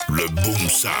Le Boom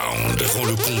Sound prend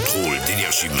le contrôle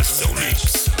d'Énergie Master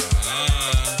Mix.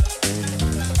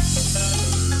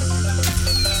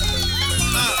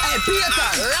 Hey,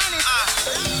 Payton, run it.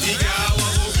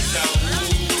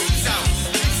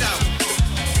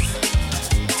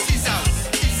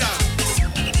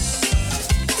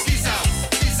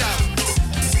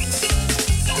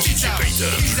 DJ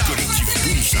Payton du collectif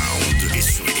Boom Sound est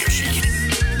sur Énergie.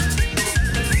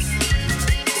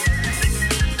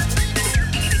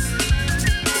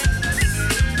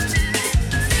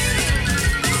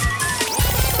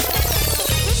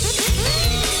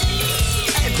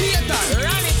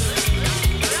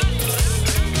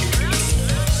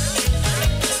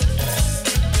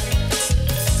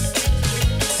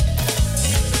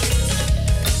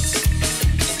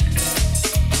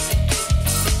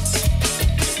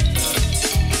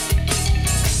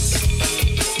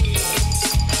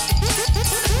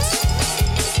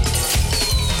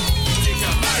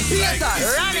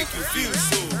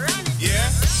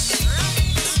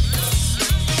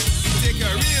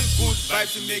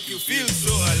 To make you feel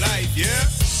so alive, yeah?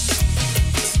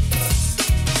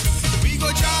 We go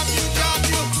drop you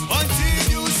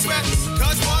until you sweat.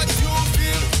 Cause what you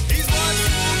feel is what you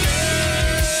get.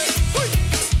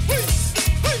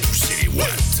 Poussez les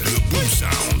watts, le Boom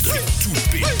Sound fait tout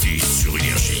péter sur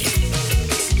Énergie.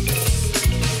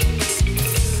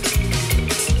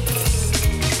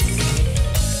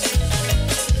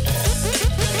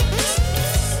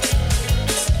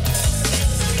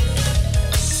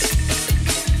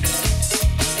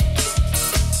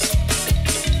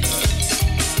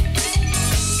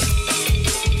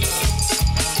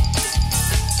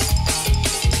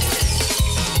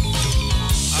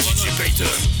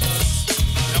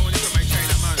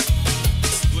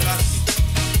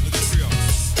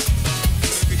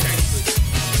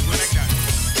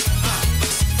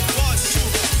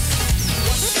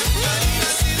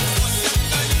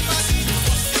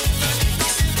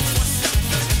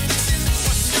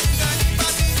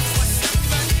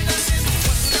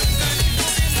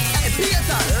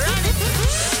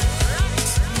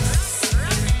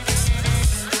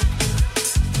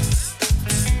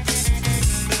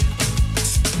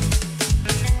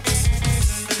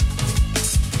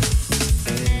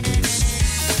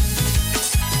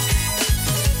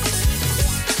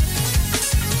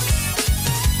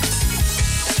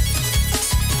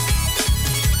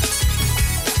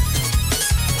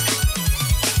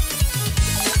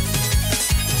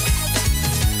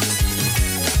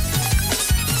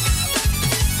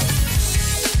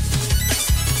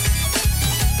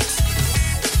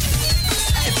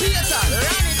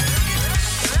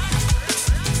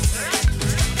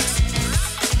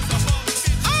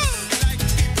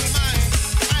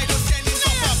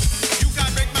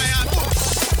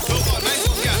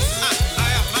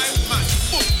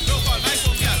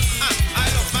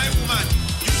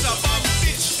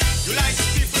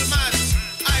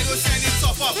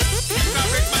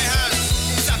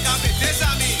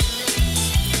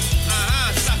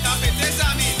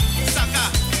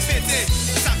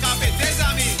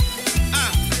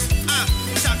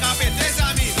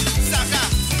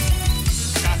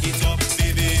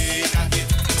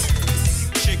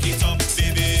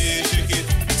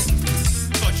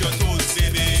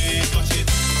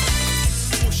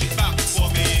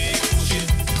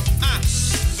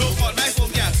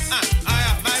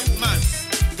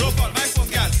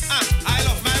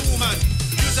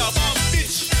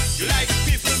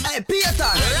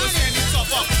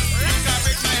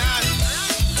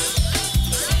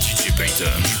 DJ Payton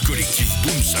du collectif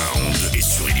Boom Sound est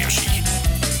sur Énergie.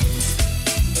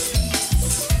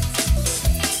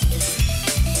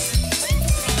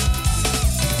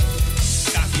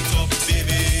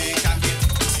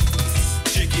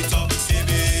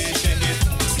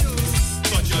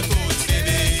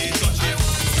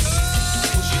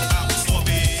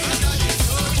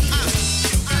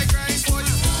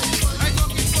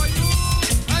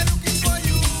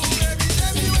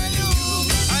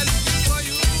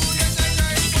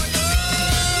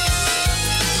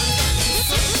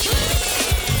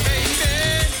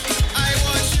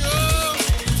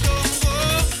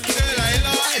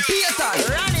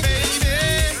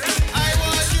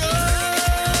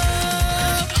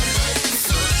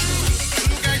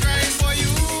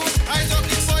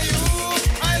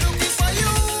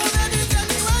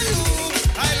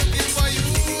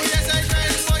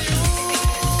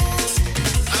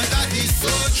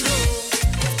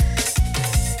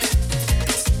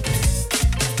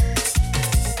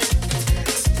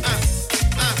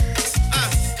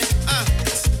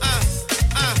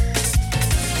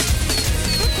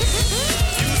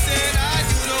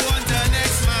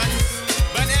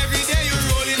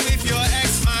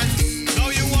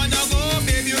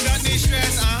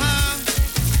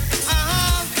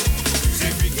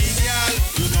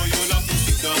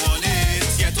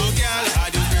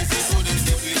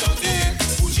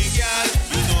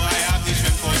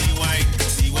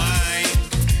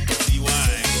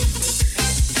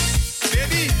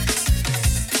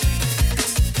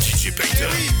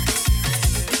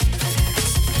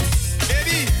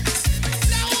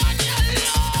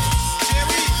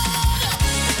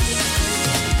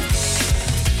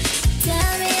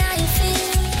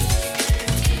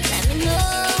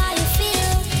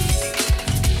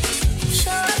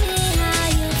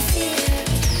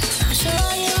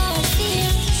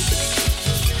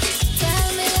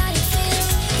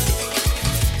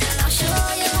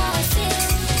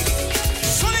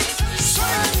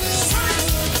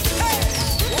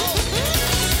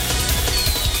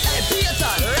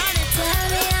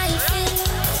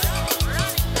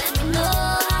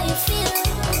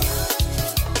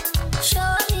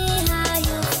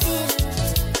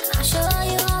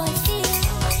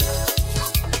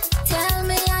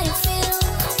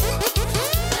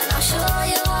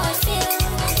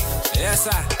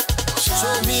 ça.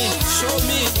 Show me,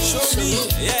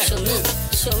 yeah.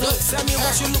 Look, tell me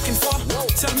what you're looking for.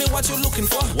 Tell me what you're looking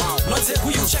for. Not say who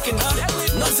you checking,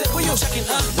 Not say who you checking,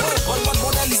 But what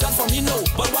model is that for me, no?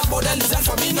 But what model is that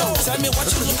for me, no? Tell me what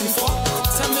you're looking for.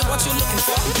 Tell me what you're looking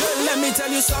for. Girl, let me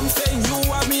tell you something. You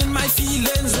have me in my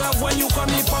feelings. Love when you call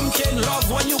me pumpkin. Love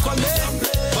when you call me.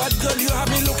 But girl, you have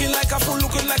me looking like a fool,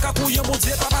 looking like a couille. Bon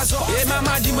Dieu, papa zo. Hey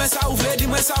maman, dis-moi ça ou v'lez,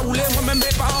 dis-moi ça ou les. Moi-même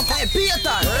mes parents. Hey,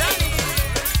 Payton.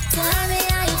 Tell me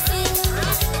how you feel.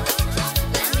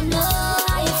 Let me know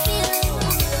how you feel.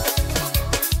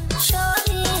 Show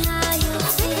me how you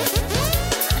feel.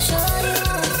 I'll show you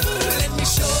how I feel. Let me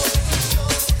show.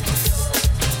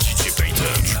 DJ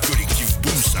Payton du collectif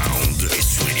Boom Sound est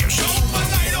sur Énergie.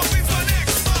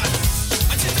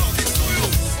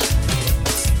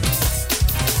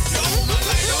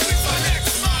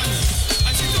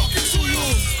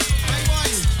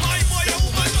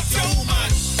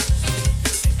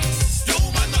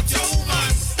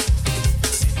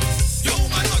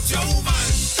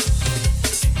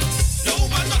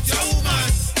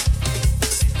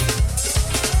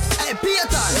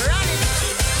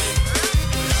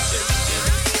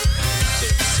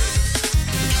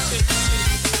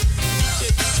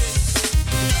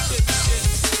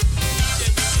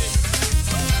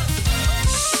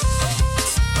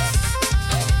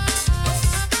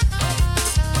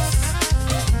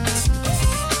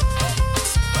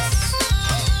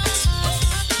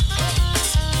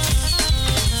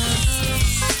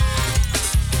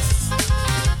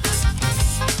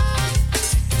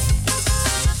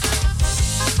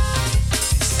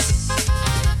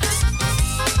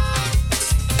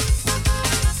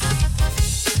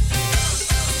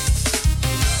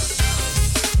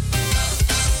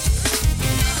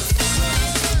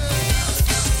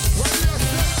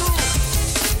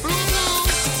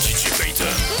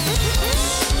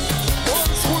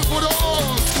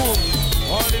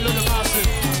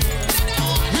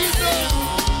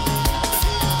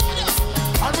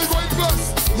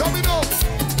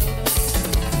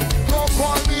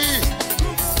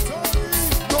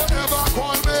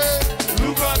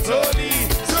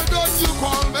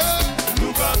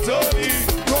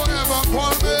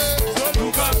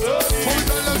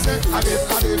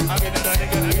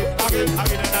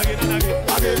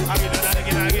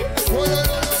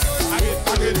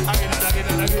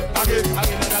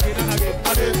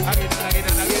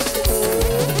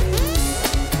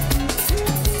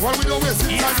 Well, we don't waste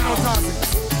time now, Tazi.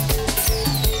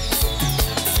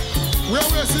 We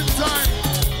are wasting time.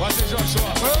 What is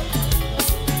Joshua?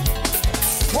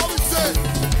 What we say?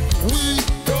 We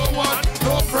Don't want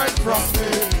no friend from me.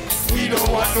 We don't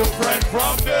want no friend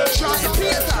from me. shut up.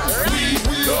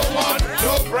 We don't want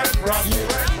no friend from me.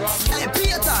 Hey,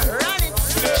 Payton.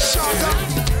 Shut up.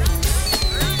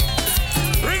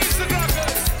 Release the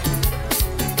crackers.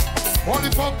 Only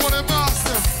pump on the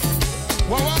master.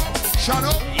 Wow. Shut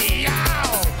up.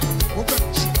 Yow. Okay.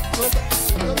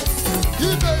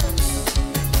 Keep it.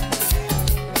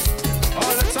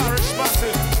 All the Irish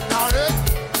massive. Now, eh?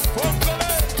 Pump it.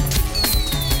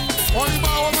 Only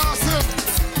power massive.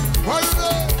 What is it?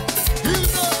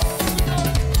 Keep it.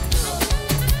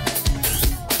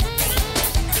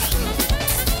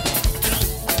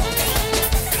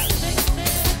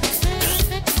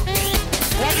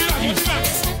 Walk it back.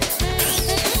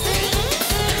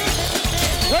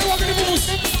 Hey, walk in the boots.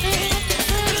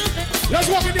 Let's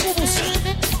walk in the boots.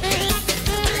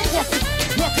 Walk it.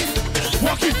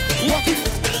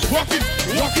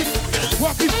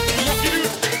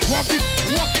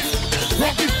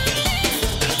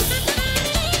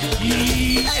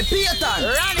 Hey, Payton.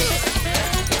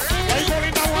 Are you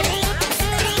going that one?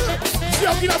 You see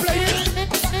how kid I played it?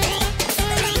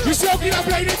 You see how kid I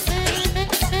played it?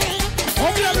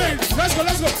 How kid I played it? Let's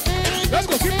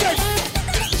go, keep playing.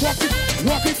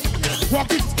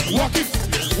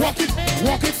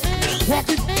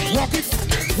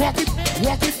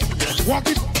 Walk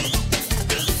it.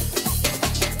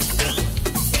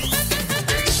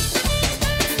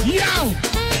 Yow!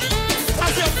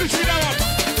 That's it, push me that one.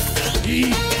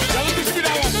 Push me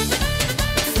that one.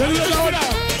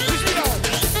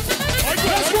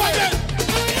 Let's go again.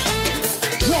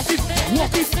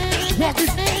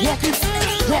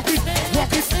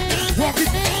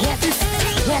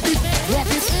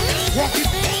 Walk it.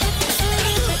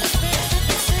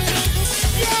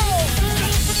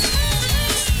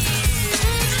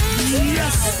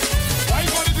 Yes. Why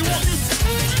you wanna do walking?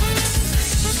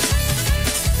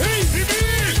 Hey, Bibi!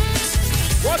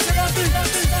 What's it gonna be?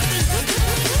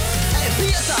 Hey,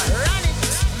 Payton.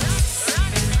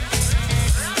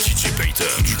 DJ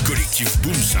Payton du collectif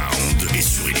Boom Sound est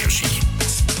sur Énergie.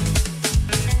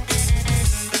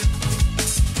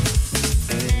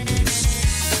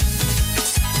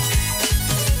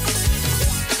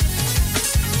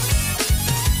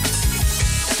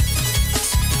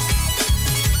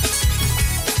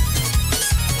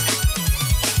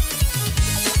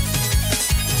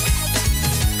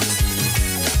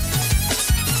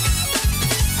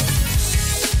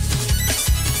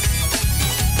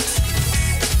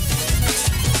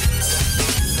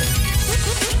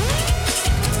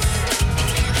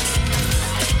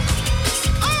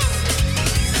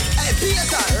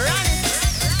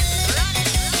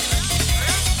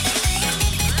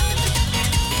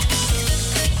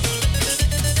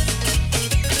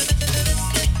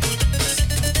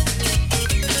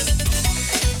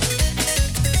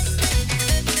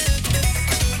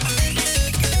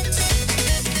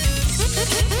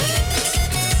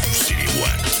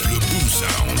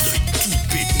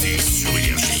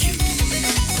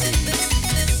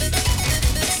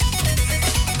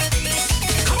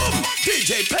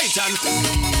 DJ Payton.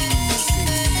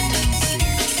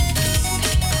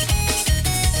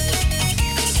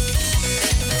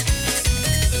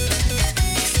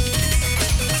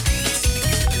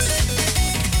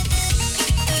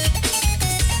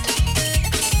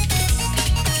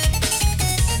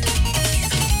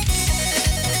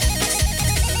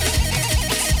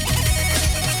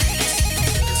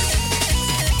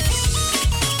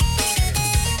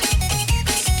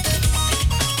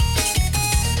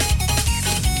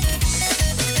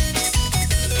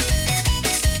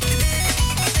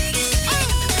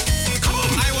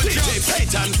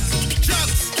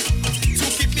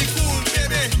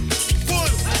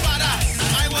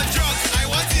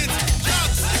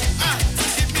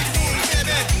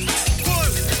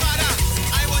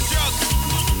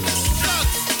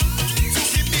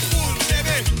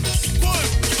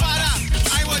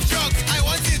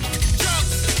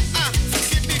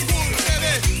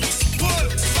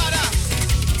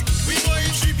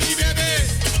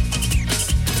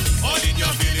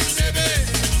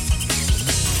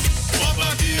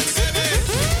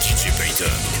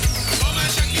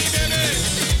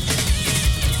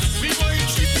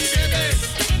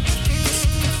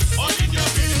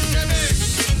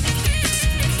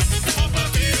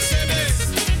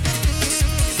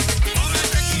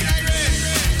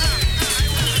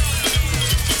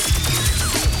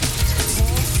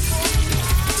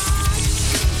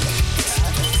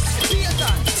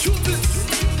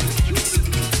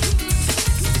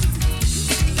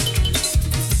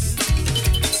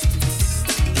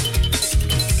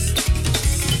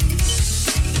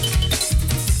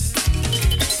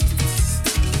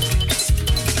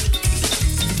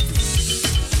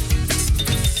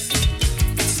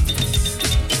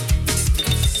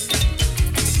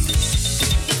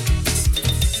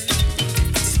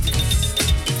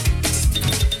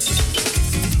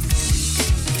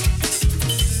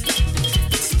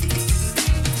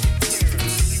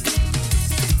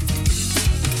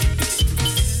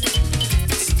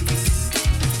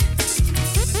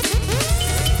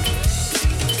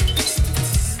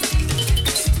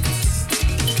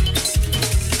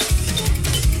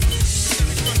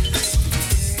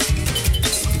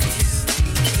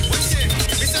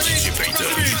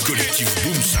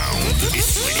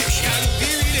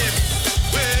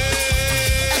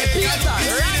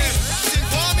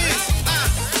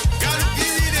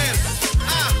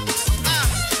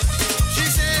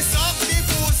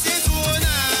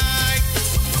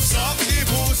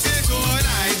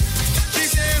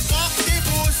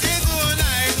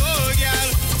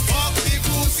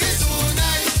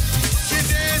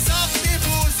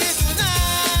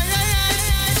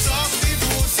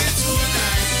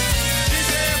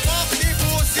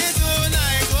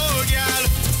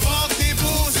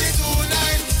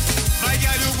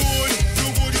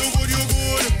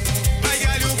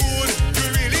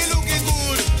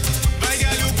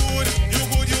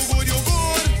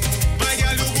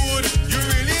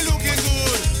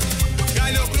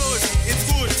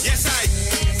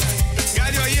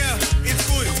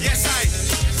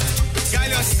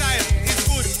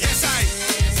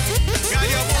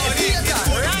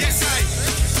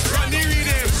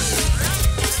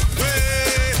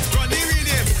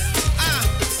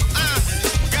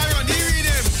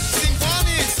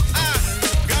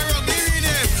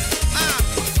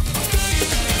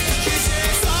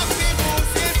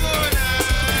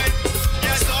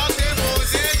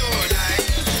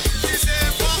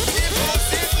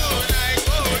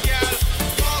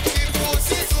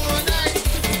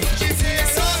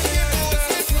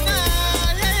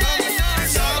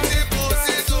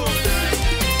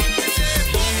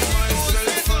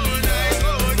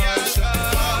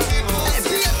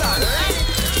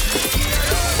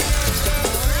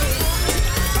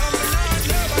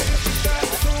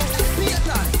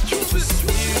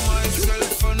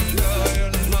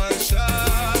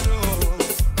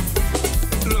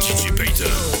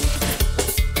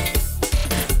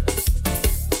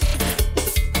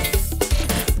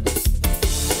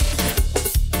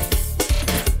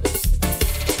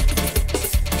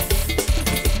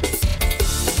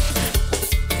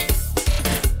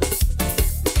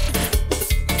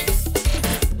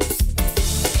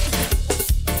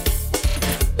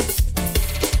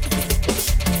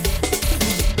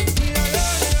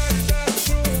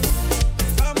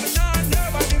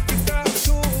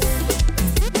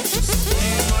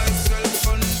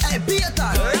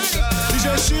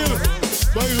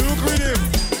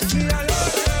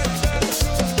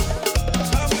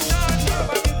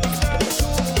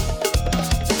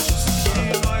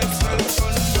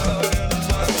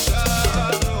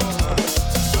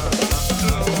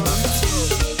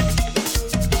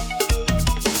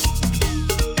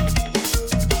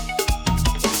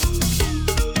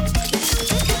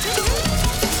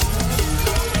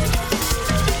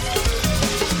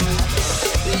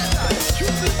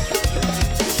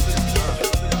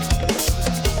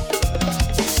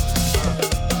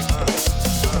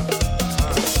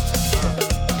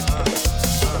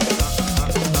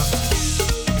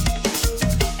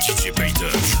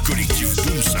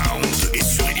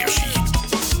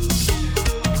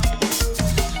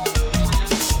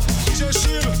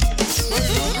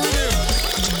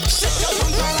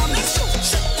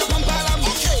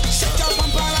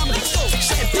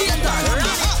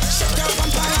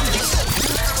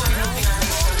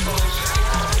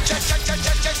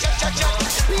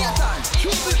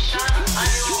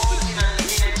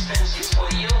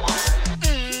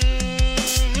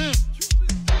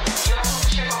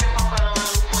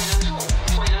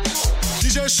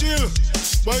 chill.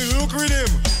 But look with him.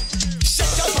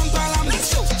 Shake your bum palam,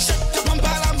 let's go. Shake your bum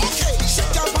palam, okay.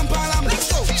 Shake your bum palam,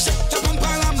 let's go. Shake your bum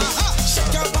palam,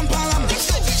 shake your bum palam,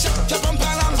 let's go. Shake your bum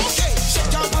palam, okay.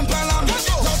 Shake your bum palam, let's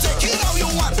go. Now take it how you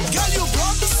want, girl you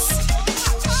broke.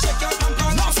 Shake your bum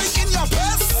palam, nothing in your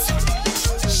purse.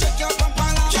 Shake your bum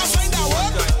palam, can't find that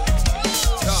word.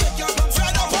 Shake your bum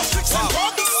palam, up for tricks and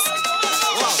bugs.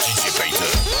 DJ Payton.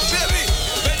 Baby,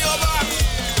 bend your back.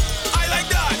 I like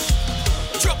that.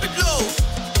 Drop it low.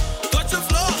 Touch the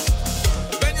floor.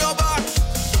 Bend your back.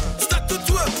 Start to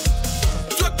twerk.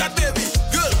 Twerk that baby.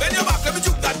 Girl, bend your back. Let me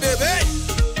juke that baby.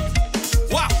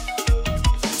 Wow.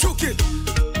 Juke it.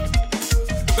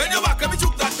 Bend your back. Let me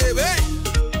juke that baby.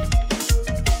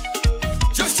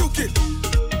 Just juke it.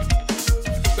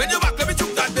 Bend your back. Let me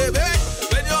juke that baby.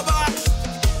 Bend your back.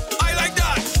 I like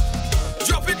that.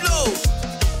 Drop it low.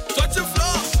 Touch the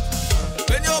floor.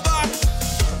 Bend your back.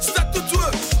 Start to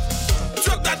twerk.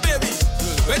 Twerk that baby.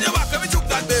 Bend your back. Let me juke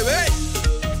that baby.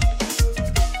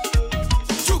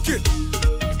 Juke it.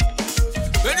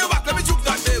 Bend your back. Let me juke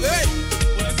that baby.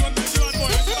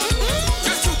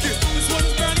 Just juke it.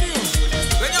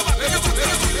 Bend your back. Let me juke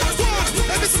that baby.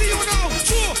 Let me see you now.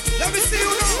 Let me see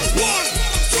you now. 1,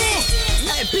 2.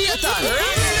 Hey, Payton.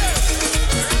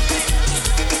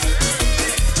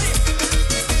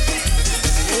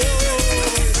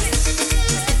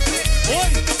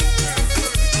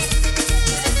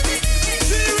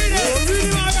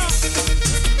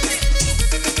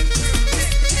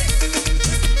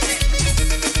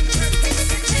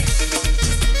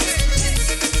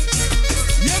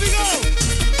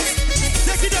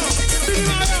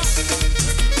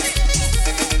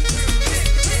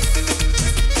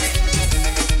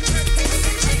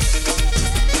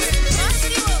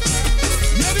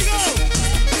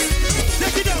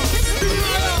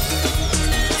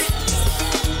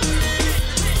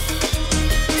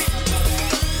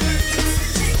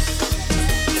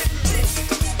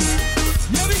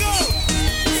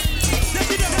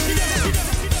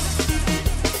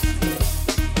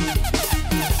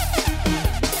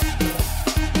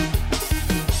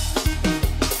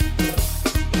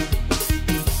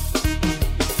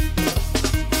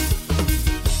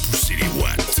 Poussez les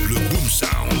watts, le boom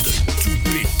sound, tout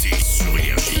pété sur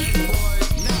énergie.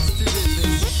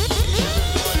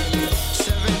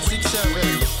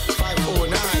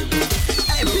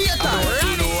 Hey, Payton.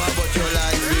 You know about your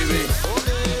life, baby.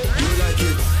 You like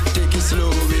it, take it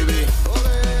slow, baby.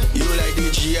 You like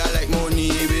DJ, I like money,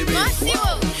 baby.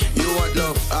 Wow. You want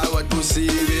love, I want pussy,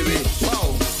 baby.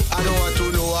 Wow. I don't want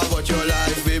to know about your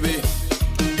life, baby.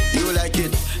 You like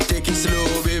it, take it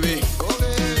slow, baby.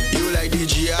 You like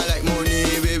DJ, I like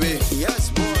money, baby. Yes,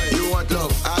 boy. You want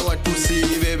love, I want pussy,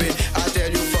 baby. I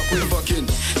tell you, fuck, we fucking.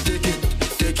 Take it,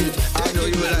 take it. I know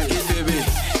you like it, baby.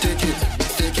 Take it,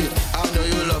 take it. I know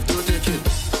you love to take it,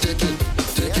 take it,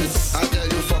 take it. I tell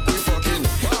you, fuck, we fucking.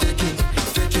 Take it,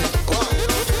 take it. Wow.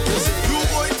 You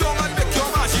going down and make your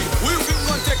magic. We will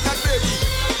not take that baby.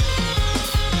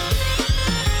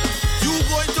 You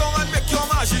going down and make your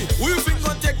magic. We will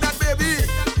not take that baby.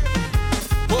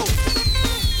 Whoa.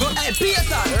 Hey,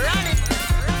 Payton. Run it.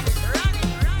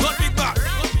 Not big back.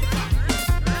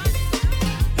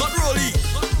 Not Rolly.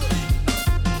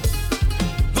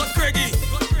 Not Craigie.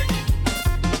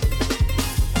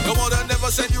 Come on and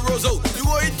never send you Rosso. You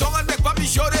go in tongue and make papi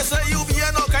sure they say you be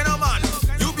an all kind of man.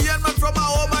 You be a man from a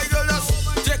home, my girl. Just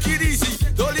take it easy.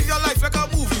 Don't live your life like a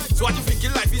movie. So what you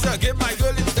thinking life is a game, my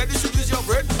girl? Instead you should use your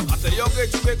brain. At a young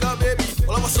age you make a baby.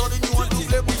 All of a sudden you want to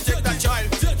blame me. Take that child.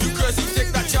 You crazy,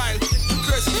 take that child. You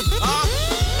crazy, huh?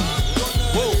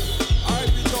 Whoa.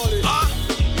 Huh?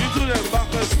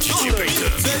 DJ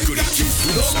Payton, collectif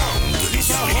boom sound et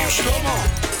sur énergie.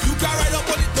 You can ride up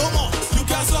on it no more. You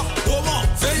can suck no more.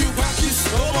 Say you can kiss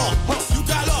no more. You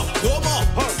can love no more.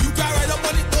 You can ride up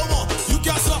on it no more. You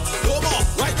can suck no more.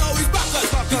 Right now it's backers.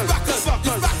 It's backers. It's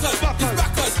backers. It's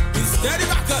backers. It's steady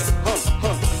backers.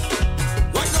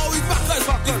 Right now it's backers. It's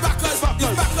backers. It's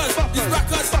backers. It's backers.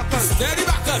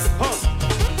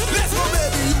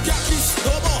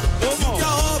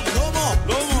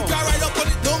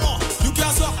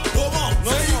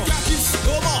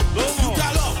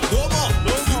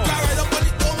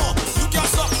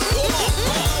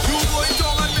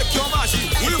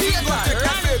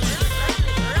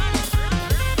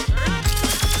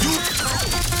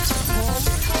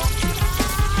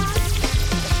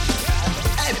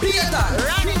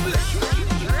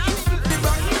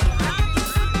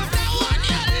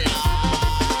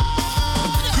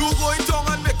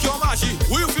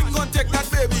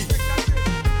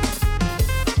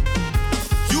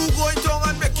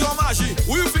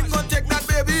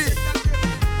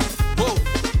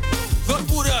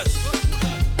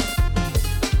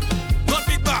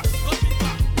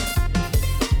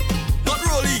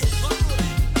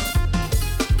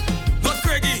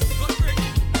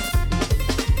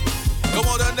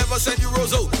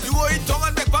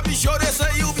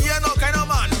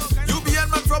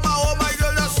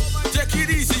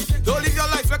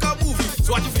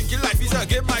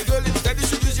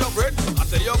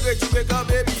 great Jamaica,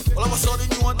 baby. All of a sudden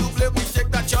you want to blame me, take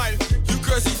that child. You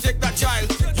crazy, take that child.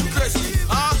 You crazy,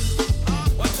 huh?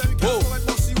 One time you can't go and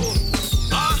see what.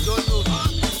 Huh? Don't know.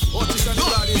 What is on the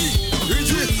body?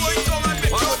 Reggie, going come and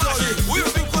make your body. Who you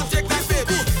think will take that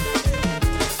baby?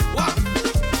 What?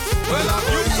 Well, I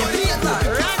go eat on the cuckoo.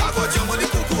 I go jam on the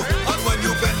cuckoo. And when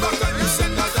you bend back and you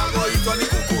send that, I go eat on the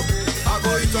cuckoo. I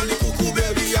go eat on the cuckoo,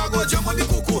 baby. I go jam on the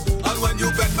cuckoo. And when you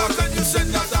bend back and you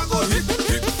send that, I go hit the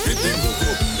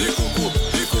cuckoo, the cuckoo,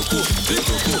 the cuckoo, the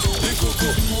cuckoo, the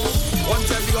cuckoo. One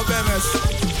time you got MS.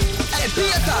 Hey,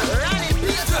 Payton, Ronnie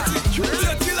Payton.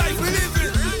 Dirty life we live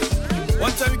in.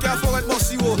 One time you can't forget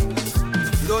Mossiwo.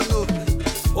 You don't know.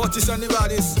 Otis and the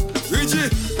baddies. Reggie,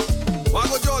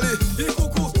 Wago Jolly, the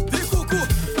cuckoo, the cuckoo.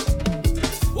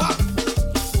 What?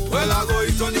 Well, I go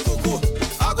eat on the cuckoo.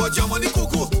 I go jam on the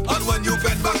cuckoo. And when you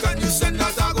bend back and you send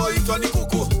that, I go eat on the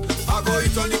cuckoo. I go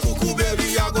eat on the cuckoo,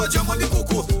 baby. I go jam on the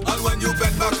cuckoo. And when you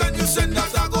bend back and you send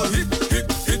that, I go hit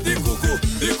the cuckoo,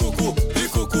 the cuckoo, the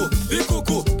cuckoo, the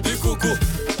cuckoo, the cuckoo.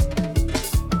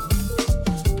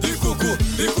 The cuckoo,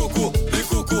 the cuckoo, the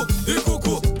cuckoo, the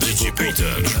cuckoo. DJ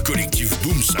Payton du collectif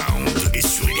Boom Sound est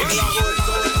sur Énergie.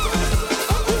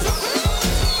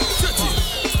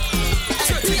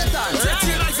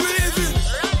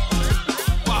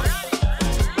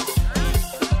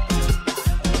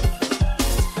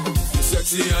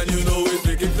 Sexy and you know it,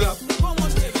 make it clap.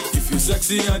 If you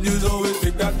sexy and you know it,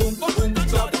 make that boom boom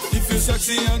clap. If you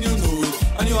sexy and you know it,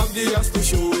 and you have the ass to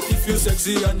show it. If you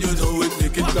sexy and you know it,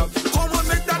 make it clap. Come on,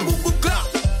 make that boom boom clap,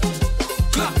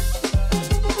 clap,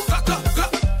 clap, clap,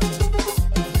 clap.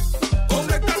 Come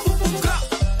make that boom boom clap,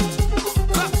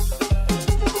 clap,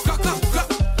 clap, clap, clap.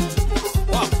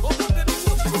 Wow.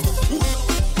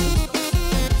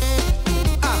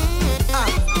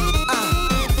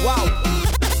 Wow.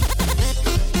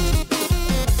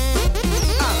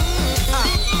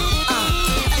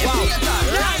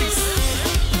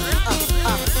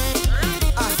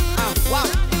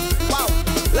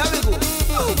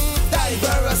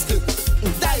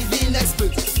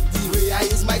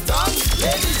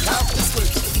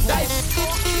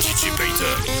 DJ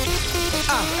Payton.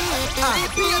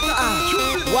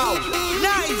 Wow,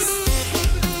 nice.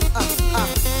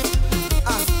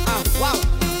 Wow,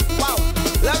 wow,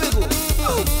 let me go.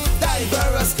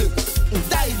 Diverse cook,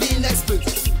 diving expert.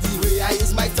 The way I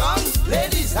use my tongue,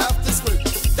 ladies have to squirt.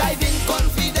 Diving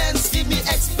confidence, give me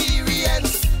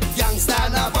experience. Youngster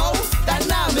now, that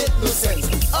now make no sense.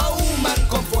 A woman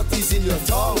comfort is in your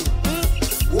tongue.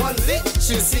 One lick,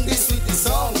 she'll sing this sweetest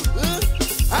song.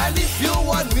 And if you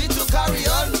want me to carry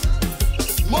on,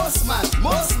 most man,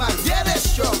 get it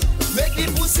strong. Make the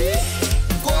pussy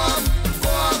come,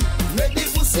 make the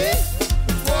pussy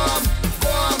come,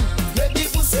 make the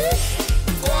pussy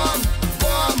come,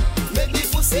 make the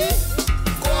pussy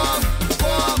come,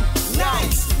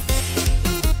 nice.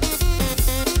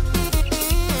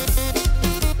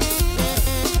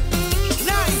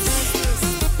 Nice.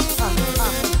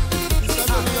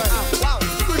 Wow.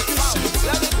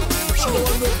 Let me go. Show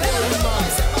on the boy, man.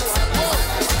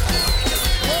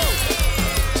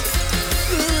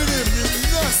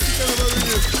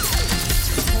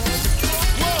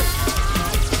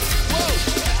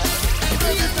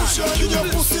 In your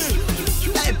pussy,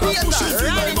 I push it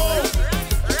in my mouth.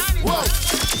 Wow.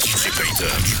 DJ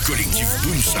Payton du collectif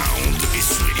Boom Sound est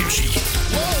sur Énergie.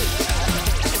 Wow.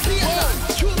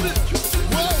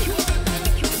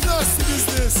 Nasty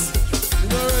business. You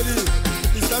know ready?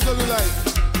 It's not gonna be like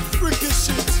freaky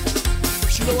shit.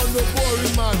 She don't want no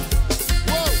boring man.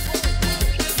 Wow.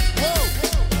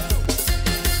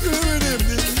 The rhythm,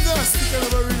 the nasty kind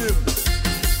of a rhythm.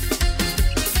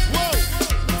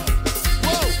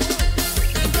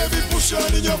 Push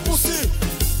on in your pussy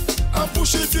and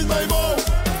push it in my mouth.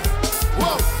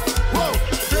 Wow,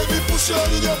 baby, push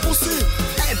on in your pussy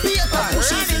and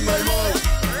push it in my mouth.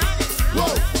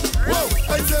 Wow,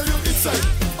 I tell you inside,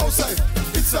 outside,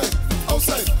 inside,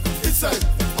 outside, inside,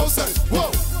 outside.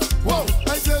 Wow,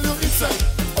 I tell you inside,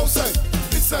 outside,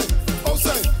 inside,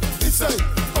 outside, inside,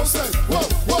 outside. Wow.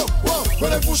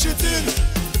 When I push it in,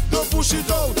 don't push it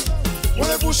out. When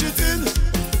I push it in,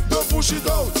 don't push it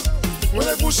out. When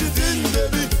I push it in,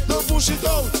 baby, don't push it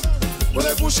out. When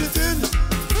I push it in,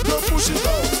 don't push it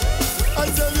out. I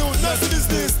tell you, nasty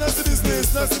business, nasty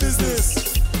business, nasty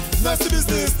business. Nasty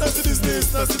business, nasty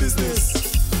business, nasty business.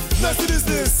 Nasty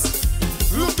business,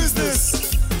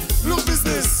 look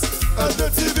business, and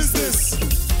dirty business.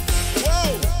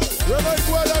 Wow, Rabbi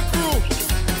Guada crew,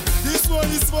 this one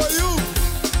is for you.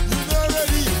 You know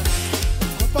already.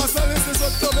 Pass a listen to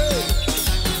Tommy.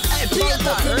 Hey,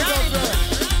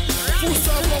 Payton, Full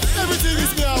stop up, everything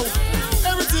is meow.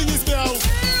 Everything is meow.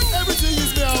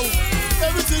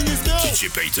 DJ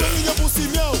Payton. In your pussy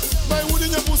meow, my wood in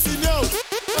your pussy meow,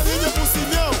 and in your pussy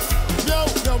meow, meow,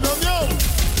 meow, meow, meow,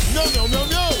 meow, meow, meow,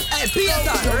 meow. Hey, Payton.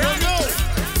 Meow, meow,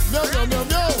 meow, meow, meow, meow,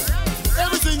 meow.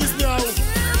 Everything is meow,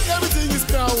 everything is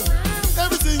meow,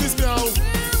 everything is meow,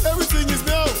 everything is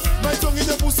meow. My tongue in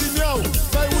your pussy meow,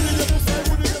 my wood in your pussy, my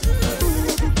wood in your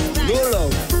pussy. No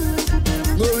love,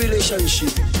 no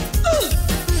relationship.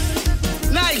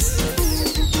 Nice,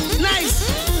 nice.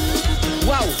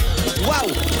 Wow, wow.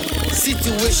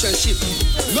 Situationship,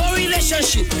 no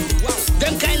relationship.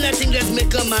 Them kind of things that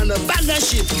make a man abandon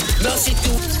ship. No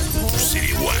situation. C'est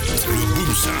les watts, le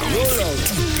boom sound. No love,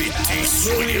 Tout pété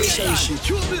sur no Énergie. relationship.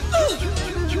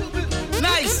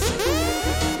 Nice,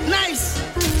 nice.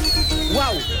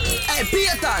 Wow. Hey,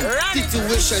 Payton.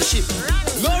 Situationship,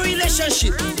 no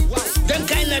relationship. Them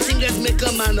kind of things that make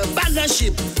a man abandon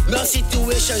ship. No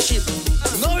situationship,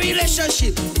 no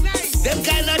relationship. Them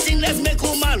kind of things that make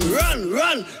a man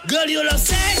run. Girl, you love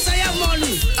sex, I have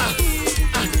money.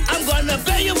 I'm gonna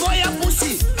pay you for your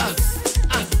pussy.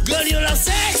 Girl, you love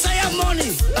sex, I have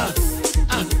money.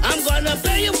 I'm gonna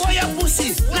pay you for your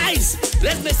pussy. Nice.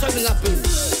 Let's make something happen.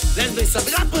 Let's make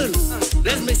something happen.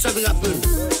 Let's make something happen.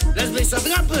 Let's make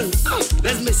something happen.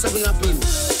 Let's make something happen.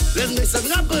 Let's make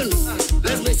something happen.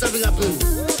 Let's make something happen.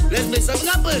 Let's make something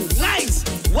happen. Nice.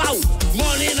 Wow.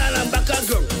 Morning and I'm back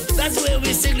again. That's where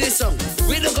we sing this song.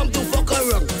 We don't come to fuck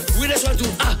around. We just want to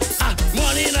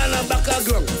Morning and I'm back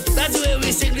again. That's where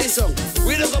we sing this song.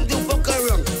 We don't come to fuck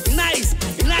around. Nice.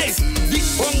 Dick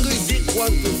hungry, dick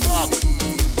want to talk.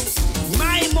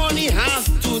 My money have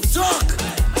to talk.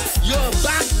 Your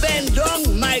back bend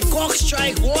down, my cock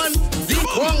strike one. Dick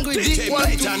hungry, dick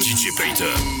want to. DJ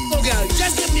Payton. Oh girl,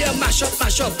 just give me a mash up.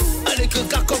 A little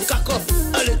cock up.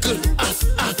 A little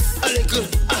a little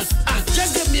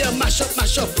Just give me a mash up.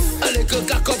 A little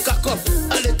cock up.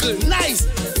 A little nice.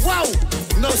 Wow.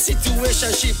 No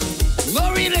situationship,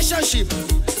 no relationship.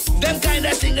 Them kind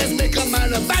of things that make a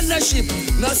man abandon ship.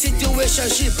 No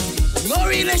situationship, no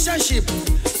relationship.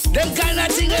 Them kind of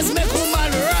things that make a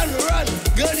man run.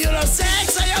 Girl, you love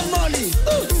sex, I have money.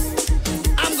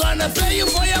 I'm gonna pay you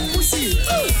for your pussy.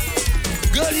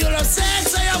 Girl, you love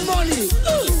sex, I have money.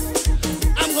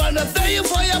 I'm gonna pay you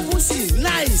for your pussy.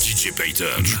 Nice. DJ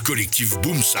Payton du collectif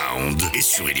Boom Sound et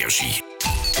sur Énergie.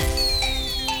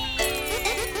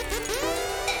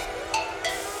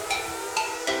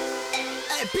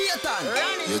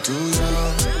 You're too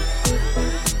young.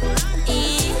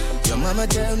 Your mama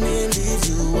tell me leave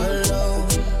you alone.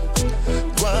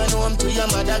 Go on home to your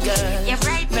mother, girl. You're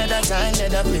right. Neither time,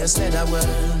 neither place, neither world.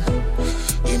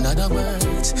 In other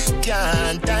words,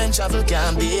 can't time travel,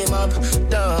 can't beam up.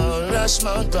 Don't rush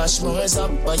Mount Rushmore's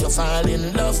up, but you fall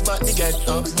in love, but you get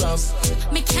up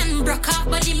rough. Me can broke off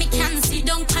body, me can see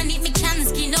don't panic, me can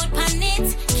skin out pan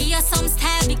it. Give you some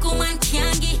style, big woman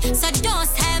can't give. So don't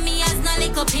tell me as no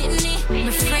little pitney.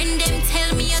 My friend them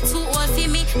tell me you're too old for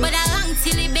me, but I long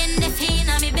till it bend the pain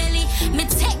on me belly. Me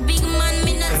take big man,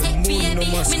 me not take baby.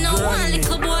 Me no want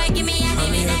little boy, give me a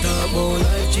give me that. Talk about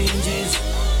life changes.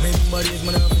 Memories,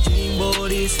 man, have a dream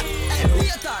bodies.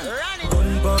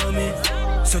 Run for me.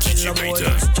 So tell a boy,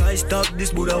 just try stop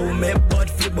this Buddha who make bad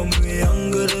flip, but me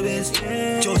younger the best.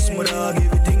 Just my dog,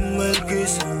 everything well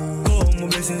kiss. Come, my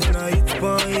blessings and I hit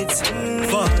for it.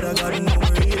 Father God, know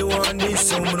me really want this,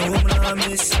 so me know me I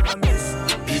miss.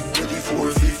 Big belly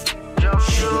 450.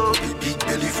 Big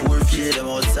belly 450. Yeah, them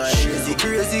outside.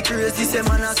 Crazy, say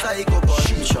man a psychopath.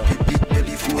 Big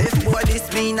belly 450. If boy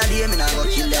this mean a day, me nah go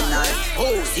kill them knife.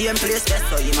 Oh, same place, best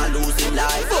so him a lose him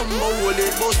life. Bumbo hold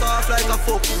it, bust off like a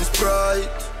fucking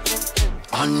Sprite.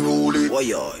 Unruly.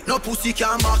 Boy, no pussy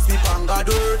can box me panga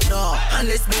dirt, no.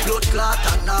 Unless me blood clot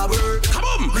and na work. Come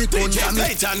on, Me gun DJ ya me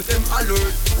Payton. them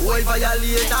alert. Boy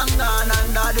violate and gone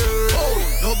under dirt. Oh,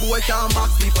 no boy can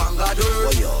box me panga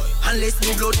dirt. Boy, unless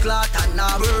me blood clot and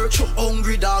na work.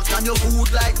 Hungry dogs and your food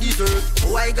like dessert.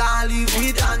 Boy can't live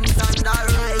with hands under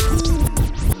earth.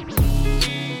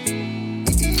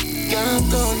 Can't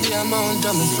count the amount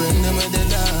of my friend them with the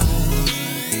love.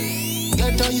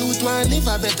 Get a youth want live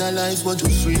a better life, but we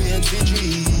free and we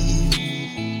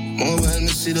dream. More while me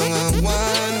sit down and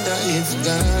wonder if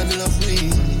God love me.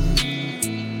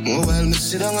 More while me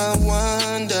sit down and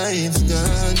wonder if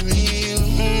God real.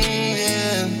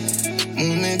 Yeah.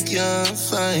 More me can't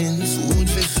find food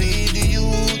for feed the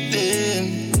youth them.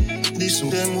 This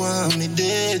them want me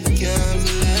dead, can't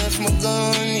be left my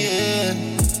gun, yeah.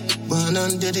 Born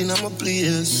and dead in my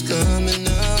place, coming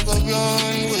now go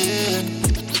run with.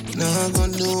 Now go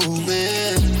do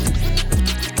it.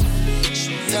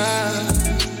 Yeah.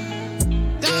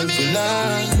 Tell for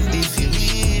life if you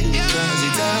real, cause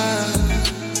it's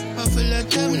hard. I feel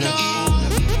like I'm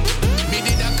not. Me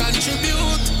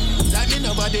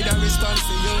nobody that responds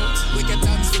for you. We get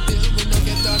dance for bill, we no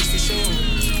get dance for show.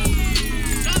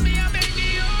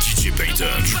 DJ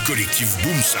Payton du collectif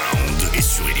Boom Sound est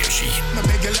sur Énergie. Me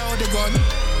beg you load the gun.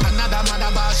 Another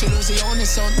mother bar, she lose the only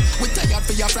son. We tired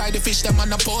for your fry the fish, them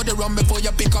on a pour the rum. Before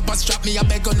you pick up and strap me, I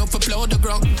beg enough for plow the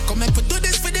ground. Come make we do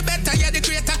this for the better, yeah, the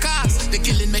greater cause. The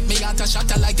killing make me out a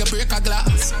shatter like a break a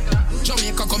glass.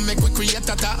 Jamaica come make we create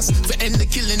a task. For end the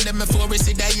killing them before we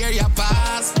see the area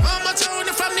pass. How much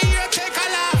only from the year take a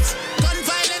loss. Gun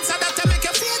violence, and that to make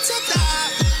you feel so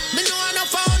dark. Me know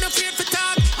enough I only afraid for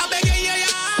talk. I beg you hear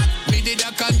your heart. Me did a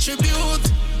contribute.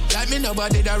 Like me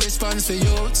nobody that responds for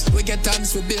youth. We get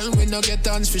tons for bill, we no get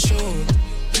tons for show.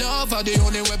 Love are the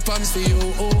only weapons for you.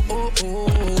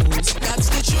 That's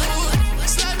the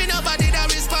truth. Like me nobody that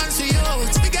responds for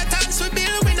youth. We get tons for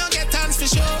bill, we no get tons for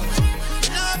show.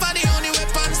 Love are the only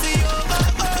weapons for you.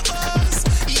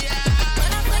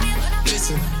 Yeah.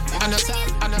 Listen, and that's all.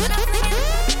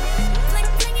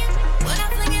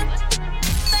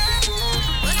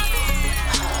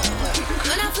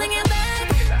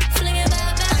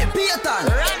 Payton.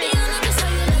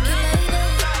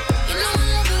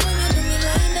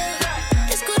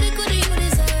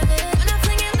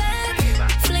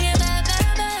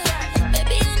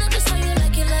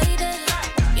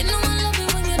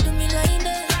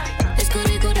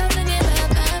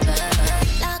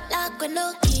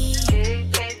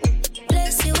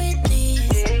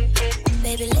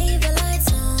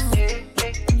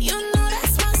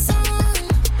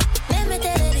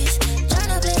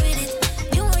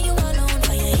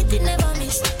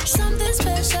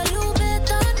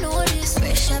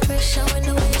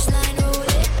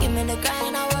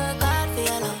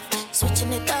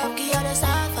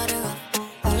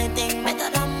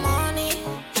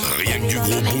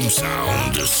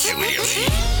 Sound sur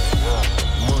Énergie.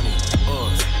 Money,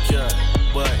 us, car,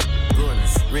 buy,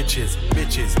 guns, riches,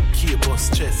 bitches, key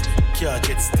bust chest, car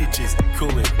get stitches,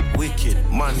 cruel, wicked,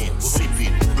 money,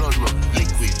 sipping, blood run,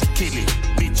 liquid, killing,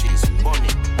 bitches, bunny,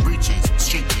 bridges,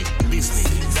 strictly,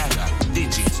 business, dagger,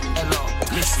 digits, hello,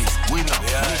 misses, winner,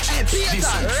 riches,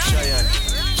 listen, giant,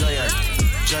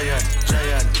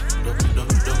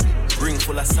 ring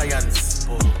full of science,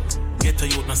 get a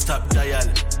youth now stop dial.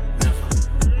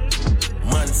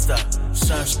 Monster,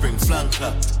 Shan Spring,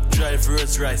 Flanker, drive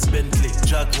Rolls Royce, Bentley,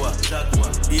 Jaguar,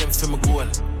 aim for my goal,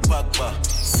 Pagba,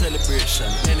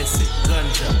 celebration, Hennessy,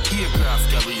 Ganja, aircraft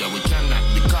carrier, we cannot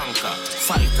be conquer,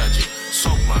 fighter jet,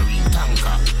 submarine,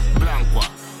 tanker, Blanqua,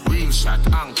 real shot,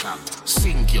 anchor,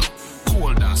 sink you,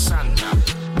 cold and Santa,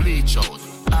 bleach out,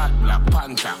 hard black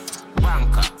panther,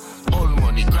 banker, all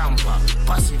money, grandpa,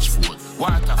 passage food,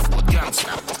 water food,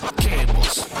 gangster,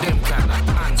 K-bus, them cannot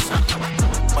answer.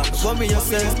 Show me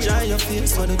yourself, dry your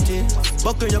face for the tears.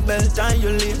 Buckle your belt and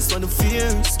your lace for the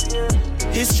fears.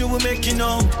 History will make you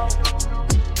know.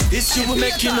 History will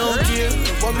make you know, dear.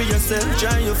 Worry yourself,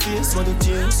 dry your face for the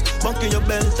tears. Buckle your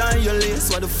belt and your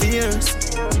lace for the fears.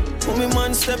 Put me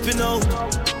man stepping out.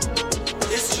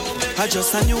 I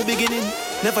just a new beginning.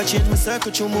 Never change my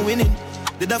circle, through my winning.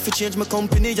 Did have to change my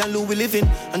company and Louis living.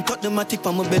 And cut the matic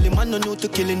on my belly, man no know to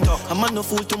killing. A man no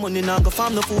fool to money, now go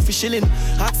farm no fool for shilling.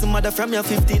 Ask the mother from your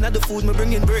 15 at the food me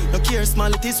bringing. No care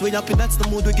small it is, we happy, that's the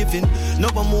mood we giving. No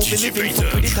one move we living,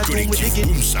 fuck with it, that's what we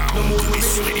digging. No move we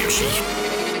living.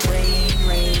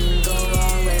 Rain, go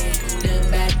away. The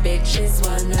bad bitches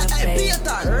wanna play.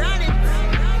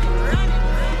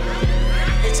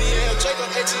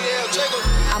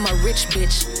 I'm a rich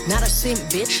bitch, not a simp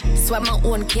bitch. Swipe my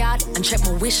own card and check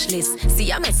my wish list.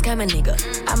 See, I'm a scammer nigga,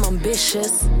 I'm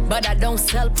ambitious, but I don't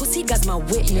sell pussy, God's my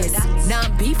witness. Now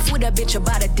I'm beef with a bitch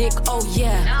about a dick, oh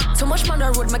yeah. Too much man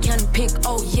the road, my can pick,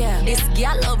 oh yeah. This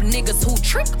gal love niggas who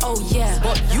trick, oh yeah.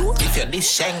 But you, if you're this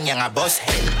shang, young a boss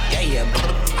head. Yeah,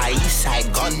 I east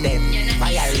side gun them.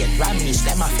 Violate Rammies,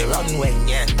 them off your runway.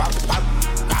 Yeah, pop,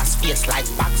 pass face like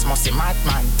box, musty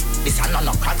madman. This a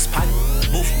no cracks pan.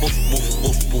 Boof, boof, boof,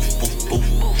 boof, boof, boof, boof.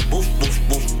 Boof, boof,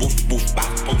 boof, boof, boof,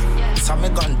 back, boof. So me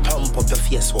gun pump up your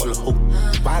face, whole hook.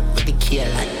 Bad with the key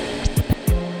like.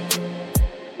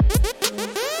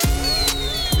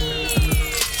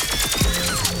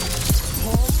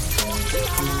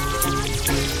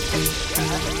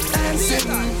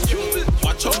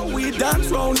 Watch how we dance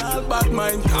round all bad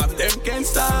mind. Half them can't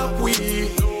stop we.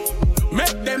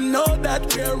 Make them know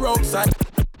that we're outside.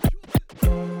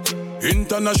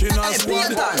 International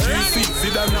squad, GC,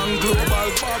 Zidane and global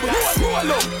bubble.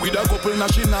 Roll up with a couple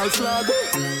national flag.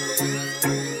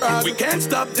 We can't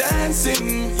stop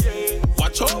dancing.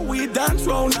 Watch how we dance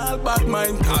round all bad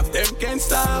mind. Half them can't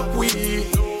stop we.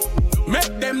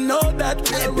 Make them know that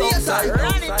we're outside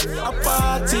a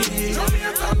party.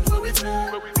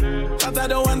 Cause I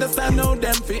don't understand how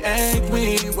them fi hate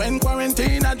we. When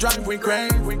quarantine I drive we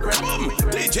crazy.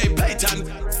 DJ Payton.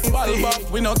 Ball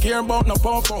buff, we no care about no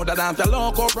pop-out. That dance the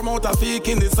local promoter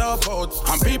seeking the support.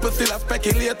 And people still a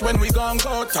speculate when we gon'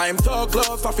 go. Time so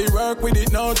close, so fi work with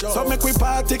it no joke. So make we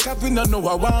party cause we no know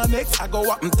what one next. I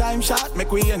go up in time shot,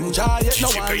 make we enjoy it. No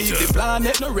one leave the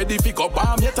planet, no ready fi go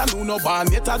bomb yet. I know no bomb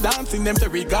yet, I dancing them to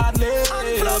regardless.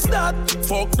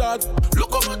 Fuck that.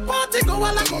 Look how much party go all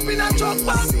like up in a truck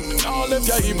back. Now left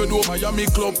ya even though Miami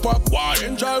club pop. Why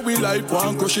enjoy we like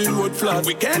one crushing road flat.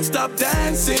 We can't stop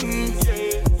dancing.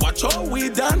 Watch how we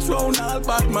dance round all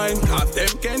bad mind. Cause them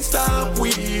can't stop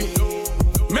we.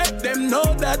 Make them know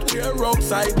that we're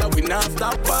outside, but we not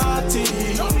stop party.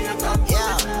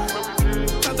 Yeah.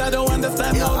 Cause I don't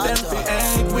understand how them fi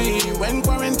hate we. When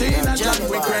quarantine I drive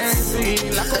we crazy.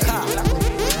 Like a car.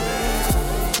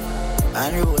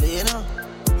 Unruly, you know.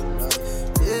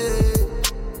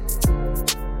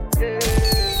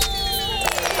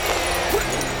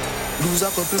 Lose a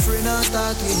couple friends and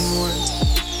start with more.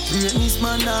 Greatness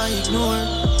man I ignore.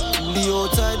 The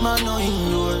outside man I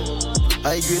ignore.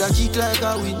 I grade a kick like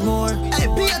a with more. Hey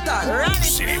Payton,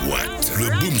 c'est what? Le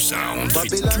boom sound fait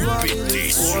tout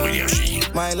péter sur Énergie.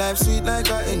 My life sweet like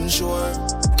a ensure.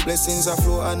 Blessings are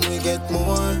flow and we get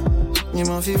more. You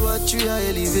ma fi watch you a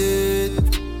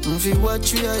elevate. You fi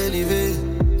watch you a elevate.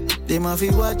 They ma fi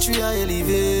watch you a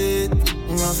elevate.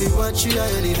 You ma fi watch you a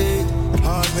elevate.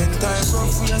 Hard when times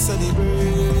rough we a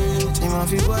celebrate. You ma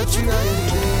fi watch you a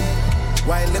elevate.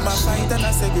 While them a fight and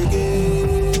a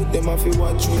segregate, them a fi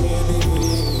watch we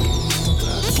elevate.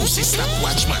 Pussy stop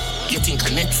watch man. You think a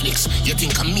Netflix, you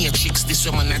think a Matrix. This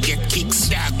woman I get kicks.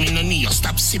 Dog me no need you,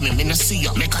 stop see me no see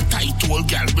you. Make a tight old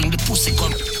girl, bring the pussy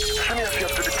come.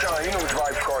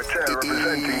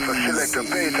 Representing for Selector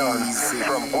Payton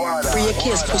from Guada. Free your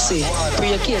case, pussy. Free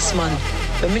your case, man.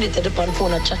 The minute at the pan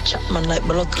phone a chat man like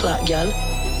blood clot girl.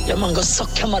 Your man go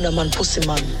suck your mother man pussy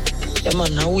man. Your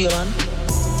man now who you man?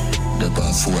 The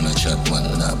pan phone a chat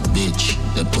man na bitch.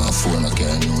 The pan phone a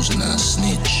can use na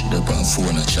snitch. The pan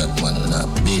phone a chat man na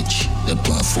bitch. The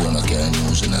pan phone a can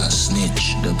use na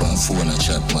snitch. The pan phone a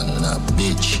chat man na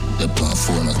bitch. The pan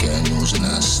phone a can use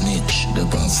na snitch. The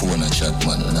pan phone a chat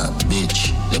man na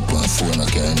bitch. The pan phone a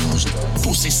can use.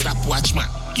 Pussy stop watch man.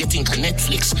 You think a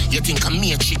Netflix, you think a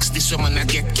Matrix. This woman I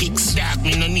get kicks. Dog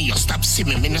me no need you, stop see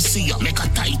me no see you. Make a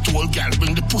tight old girl,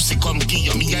 bring the pussy come give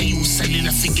you. Me and you selling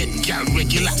a forget girl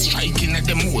regular. Striking at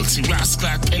them holes, see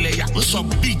rascal pele ya. What's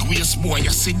up big waist boy, you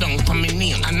sit down for me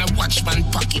name. And a watch man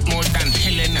pocket more than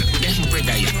Helena. Them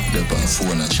brother ya. The pan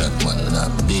phone a chat man na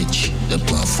bitch. The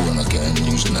pan phone a can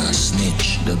use na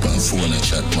snitch. The pan phone a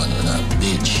chat man na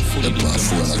bitch. The pan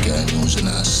phone a can use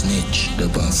na snitch. The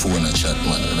pan phone a chat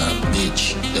man na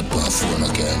bitch. The pan phone a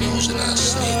can use na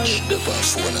snitch. The pan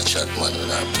phone a chat man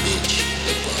na bitch.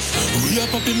 The pan phone. We a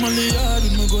pop in my yard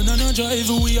with my gun and a drive.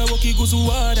 We a walkie go so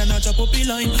hard and a chop up the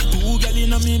line. Two gal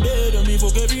in a me bed and me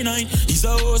fuck every night. It's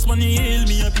a house man the hill,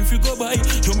 me happy if you go by.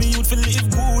 Yo me youth fi live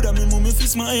good and me mommy fi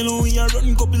smile. Oh we a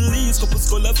run couple leaves, couple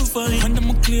scholar fi fine. And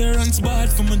I'm a clearance bad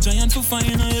from a giant fi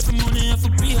fine. And every money I fi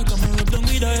pay, come and rub down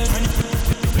with her.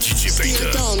 Stay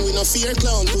down, we no fear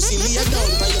clown. Pussy lay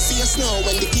down by your face now.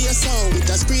 When the gear sound, with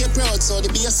a spray proud, so the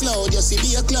bass loud. You see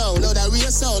be a clown, now that real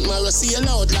sound. Mara see a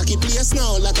loud, like he place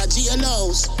now, like a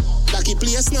GLOs. Like he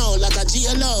place now, like a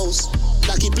GLOs.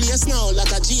 Like he place now,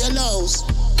 like a GLOs.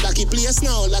 Like he place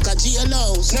now, like a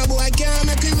GLOs. Now boy can't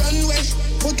make it run way.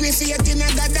 Put we faith in a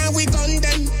God and we gun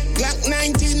them. Glock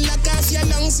 19 lock off your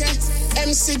lungs, yeah.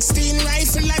 M16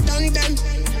 rifle I done them.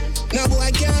 Now boy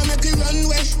can't make it run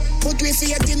way. Put we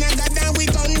faith in a God and we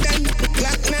gun them.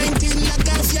 Glock 19 lock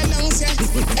off your lungs, yeah.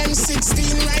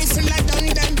 M16 rifle I done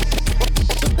them.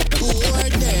 Who are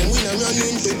them? We no run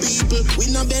into people. We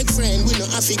no beg friend. We no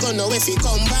have to go now if he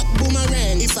come back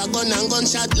boomerang. If a gun and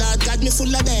gunshot lad got me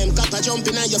full of them. Copper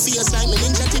jumping on your face like me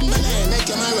Ninja Timberland. Make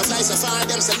your man fly so far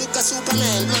them so look a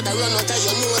Superman. Blood a run out of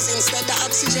your nose instead of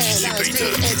oxygen. Now spring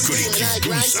the head screaming like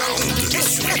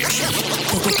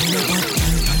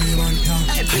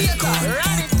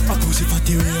a pussy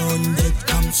fatty way on dead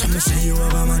come. Some say you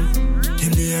have a man.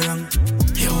 Him do you wrong.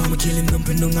 Yo, I'm killing them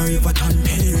in the river ton.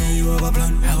 Anyway, you have a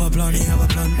plan. Have a plan, have a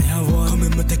plan. Have one. Come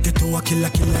in, me take it to a killer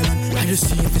land. I just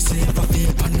see if it's safe, I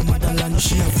feel on the motherland.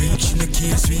 She a freak, in the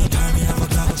case, sweet time, me have a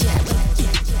clock.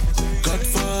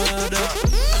 Godfather,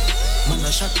 man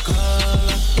a shot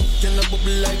caller. Girl a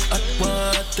bubble like hot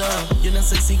water. You know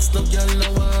say 6 no girl no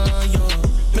want you.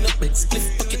 Me no beg split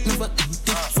pocket never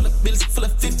empty. Full of bills, full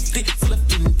of 50, full of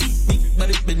 20. Big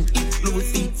body Bentley, Louis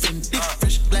V, Fendi.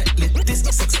 Fresh black lettuce,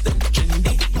 sex them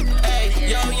trendy. Hey,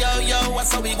 yo,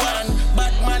 what's how we want?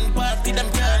 Batman party, them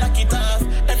can't lock it off.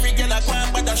 Every girl a want.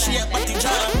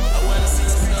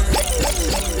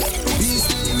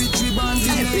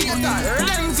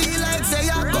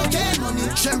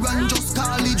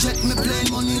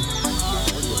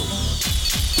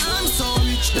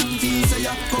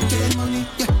 cocaine money,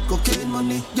 yeah, cocaine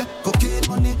money, yeah, cocaine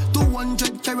money.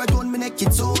 200 carat on me neck,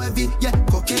 it's so heavy, yeah,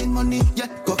 cocaine money, yeah,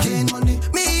 cocaine money.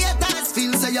 Me haters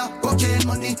feel say ya, cocaine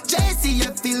money.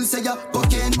 JCF feel say ya,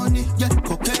 cocaine money, yeah,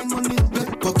 cocaine money, yeah,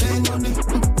 cocaine money.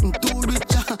 Too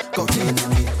rich, cocaine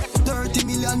money. 30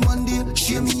 million one day,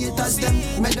 share me haters them,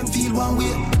 make them feel one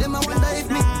way. Them I wonder if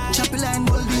me chop a line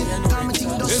all day. Time me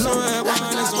think does slow.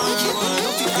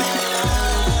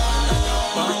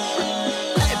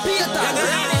 Hey Payton.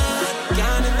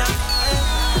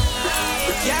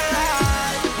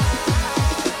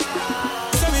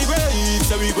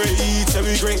 So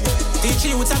we great. Teach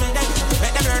you to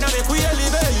make them learn how make we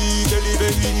elevate.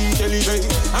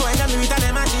 And when them meet and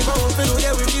them a keep out for do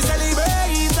they will be celebrate.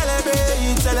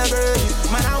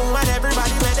 Man and woman,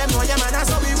 everybody let them know, yeah man,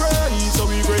 so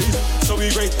we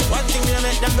great. One thing me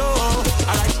make them know,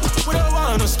 alright. We don't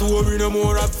want a story no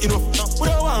more of enough. We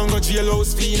don't want go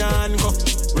jailhouse fee and go.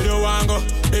 We don't want go.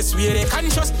 This way they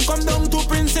conscious come down to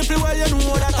principle where you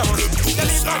know that I must.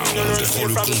 Le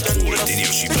contrôle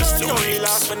d'énergie Master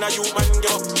Mix. When a human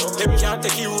go, them can't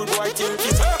take you boy think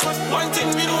it's purpose. One thing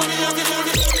we know me have to do.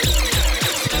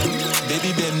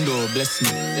 Baby bendo, bless me.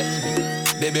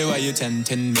 Baby, why you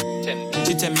tempting me?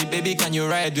 She tell me, baby, can you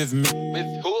ride with me?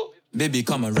 With who? Baby,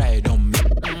 come and ride on me.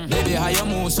 Baby, how you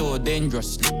move so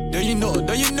dangerously? Don't you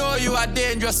know you are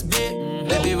dangerous, babe?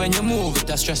 Baby, when you move,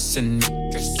 it's stressing me.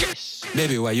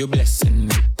 Baby, why you blessing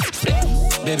me?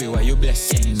 Baby, why you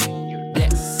blessing me?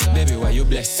 Baby, why you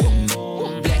blessing me?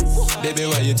 Baby,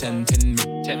 why you tempting me?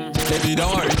 Baby,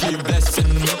 don't worry, keep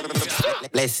blessing me.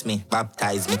 Bless me,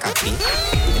 baptize me, cocky.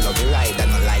 Me love you ride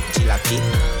and I like jalopy.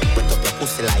 Wet up your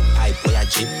pussy like pipe or your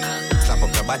jeep. Slap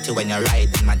up your body when you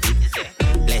ride in my deep.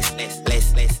 Bless me.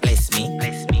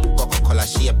 Coca-Cola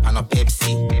shape and a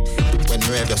Pepsi. When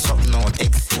you have your something on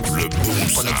taxi. Le bon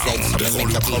sound,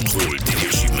 le contrôle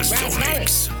d'énergie Master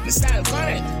Mix. The style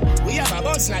current. We have a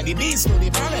bounce like the beast to the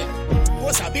pallet.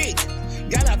 What's a big?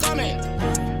 Y'all are coming.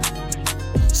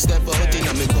 Step out in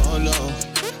a me polo.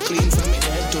 Clean from me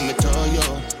head to me toe,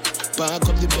 yo. Park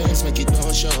up the Benz, make it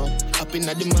no show. Up in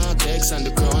the Mark and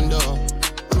the condo.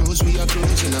 Cruise, we are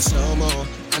cruising a slow-mo.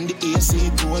 And the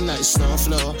AC cool like snow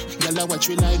flow. Y'all watch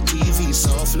we like TV so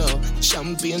flow.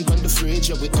 Champagne on the fridge,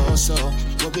 yeah we also.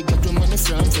 Where we get the money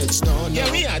from, feds down,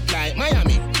 yeah, we at like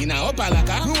Miami. In a upper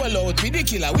laka. Roll out with the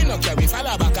killer, we no carry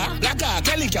falabaka. Black car,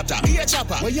 helicopter, be a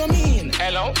chopper. What you mean?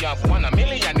 Hello, you have 1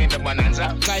 million in the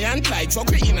bonanza. Client like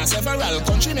fuck we in a several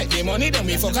country. Make the money, then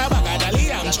we fuck a bag of Dali,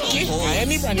 I'm chucky.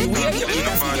 Anybody weird, you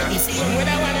can feel me feeling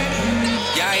with a one.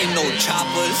 Y'all ain't no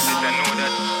choppers.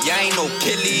 Y'all ain't no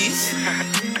killies.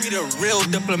 We the real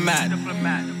diplomat.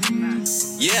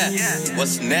 Yeah,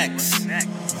 what's next?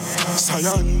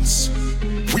 Science,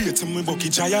 wait till me bucky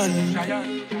giant.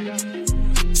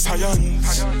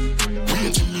 Science,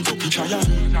 wait till me bucky giant.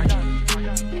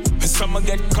 Some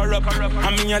get corrupt, I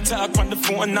mean I talk on the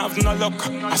phone, have no luck.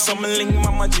 I some link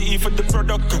Mama G for the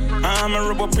product. I'm a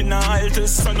rub up in the aisle till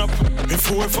sun up.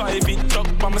 Before 5 it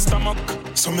up on my stomach.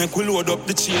 So make we load up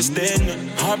the chase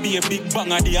then. I'll be a big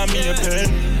bang of the amir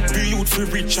pen. Be youth for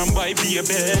rich and buy be a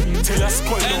bed. Tell us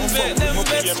call don't fuck with my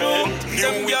be a man.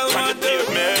 New week on the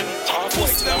pavement. Half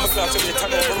white now my class to get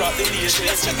an over at the nation.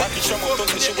 Back it from up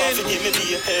until she want to give me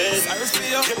the head. I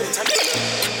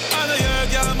know you're a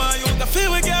girl, man, you the feel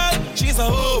with girl. She's a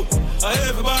hoe,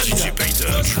 everybody DJ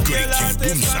Payton du collectif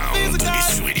Boom Sound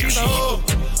est sur Énergie.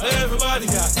 Everybody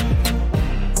got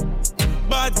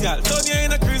bad girl. Don't you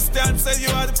ain't a Christian, say you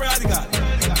are the prodigal.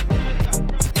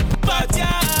 Bad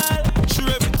girl, she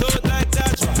rip it out like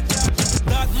that.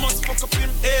 That must fuck up him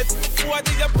head. What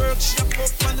did you work? She a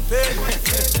pop on the bed.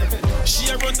 She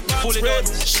a run the box red.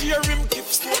 She a rim keep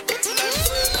stuck.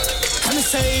 And I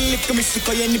say, lick me sick,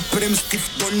 I any put him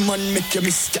stiff. Gun man, make you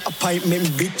miss your appointment,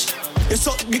 bitch. You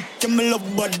suck dick, you me love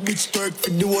bad bitch. Twerk for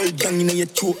the whole gang, you know you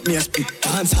choke me a spit.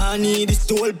 Dance honey, this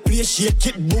the whole place, shake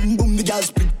it, boom boom, the girl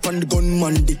split from the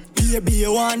gunman dick. Baby,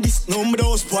 you want this? No, me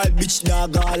don't spoil bitch,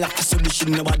 dog. All like a sub, she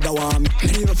nobody want me.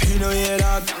 Me never pay no way,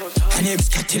 dog. And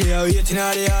if cat today, I waiting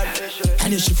out the yard.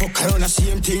 And if she fuck around, the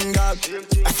same thing, dog.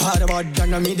 I thought about that,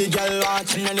 and me the girl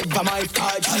want, and I never my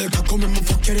card. I'll come in, me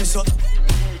fuck your ass up.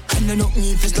 And I knock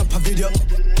me if it's not a video.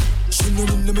 She know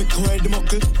them to make her wear the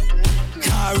muckle.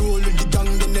 Car roll with the gang,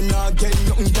 then they not get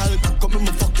nothing, girl. Come in,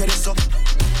 me fuck your ass up.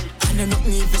 And I knock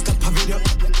me if it's not a video.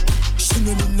 She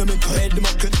know them to make her wear the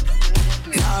muckle.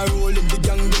 Car roll with the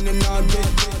gang, then they not get.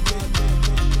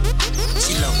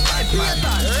 She love bad man.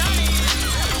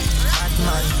 Bad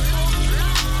man.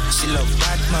 She love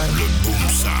bad man. Le Boom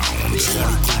Sound, le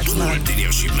contrôle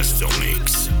d'énergie Master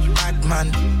Mix. Bad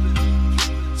man.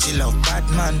 She love bad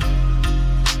man.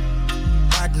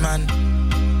 Bad man.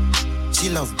 She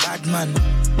love bad man.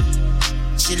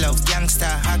 She love gangster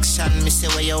action. Me say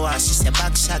where you are, she say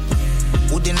back shot.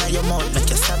 Hood inna your mouth, make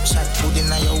your stop shot. Hood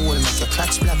inna your hole, make your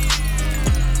clutch black.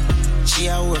 She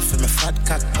a word for me fat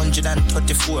cock.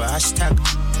 134 hashtag.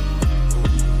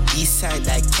 East side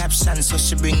like caption, so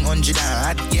she bring 100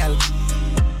 and hot girl.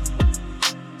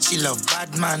 She love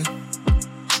bad man.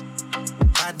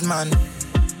 Bad man.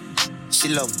 She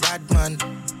love bad man.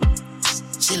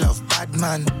 She love bad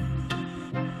man.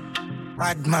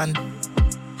 Bad man.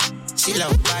 She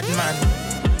love bad man.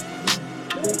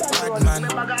 Bad man.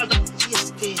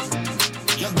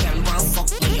 Your girl want fuck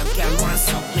me, your girl want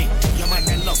suck me. Your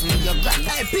mother love me, your girl.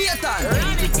 Hey, Payton!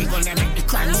 Very pretty gonna make the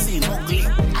crime scene ugly.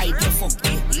 I play fuck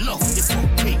me, love the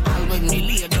fuck me. All when me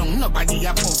lay down, nobody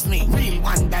above me. Real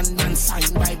one done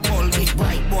signed by Paul with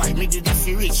bright boy. Me did a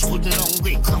fi rich, good and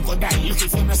hungry. Crocodile, look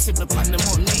if you no see me on the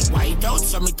money. White out,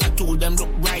 so me tattoo them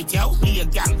look bright, yo. Me a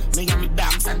gal, me and me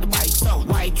dogs and the bikes out.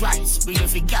 White rice, bring a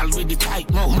fi gal with the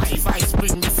tight mouth. My vice,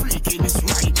 bring the freak in this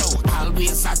right out.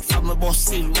 Always hot from a bus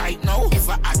still right now. If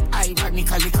I act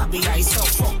ironically, can be ice out.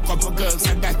 Fuck couple girls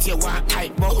and that you want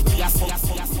hype bout. Yeah, fuck.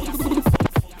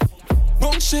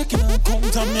 Bone shaking and come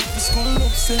to make the skull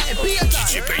upset.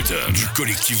 DJ Payton du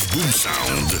collectif Boom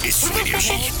Sound et sur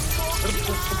Énergie.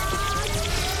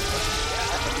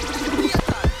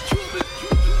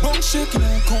 Bone shaking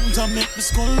and come to make the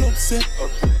skull upset.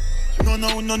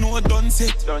 No, done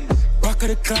set. Back of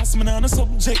the class, man, on a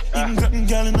subject. England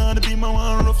gal in order to be my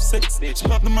one rough sex. She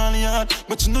pop the molly hard,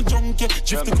 but you no drunk yet.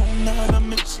 Drift the cone hard and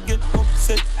make she get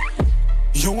upset.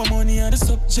 You want money on the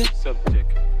subject.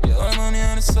 You want money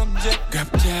on the subject.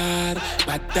 Grab card,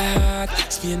 bad dad,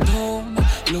 spin down,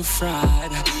 low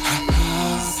fried.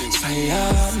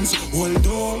 Science, hold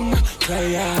on,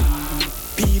 try out.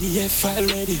 PDF file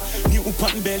ready. New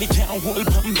pan belly, can't hold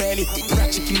pan belly.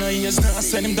 Ratchet in her ears, now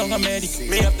send him down a medic.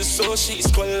 Me have the soul, she's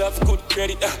skull have good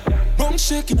credit. Bone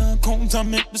shaking and count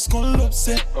and make the skull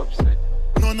upset.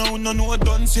 No,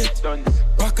 done set.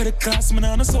 Back of the class, man,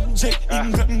 on a subject.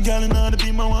 England gal in order to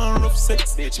be my one rough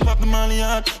sex. She pop the molly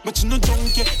hard, but you no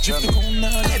drunk yet. Drift the cone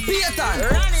hard. Hey,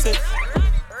 Payton!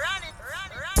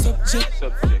 Subject.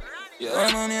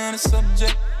 Yeah, money on the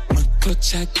subject.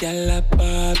 Clutch a gal a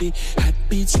Barbie. Hot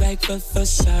beats like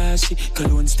Versace.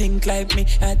 Cologne stink like me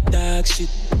at dog shit.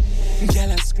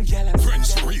 Gala.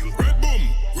 Friends real red boom.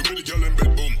 We made the gal in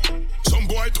bed boom. Some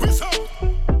boy twist out.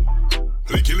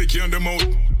 Licky on the mouth.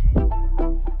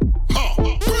 Well,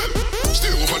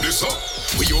 stay over this up.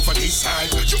 We over this side.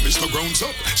 You Mr. Grounds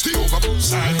up. Stay over both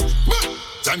side. Well,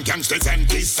 and gangsters and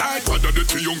this side. Rather the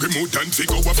three young mood and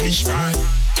figure a fish fry.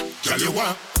 Girl, you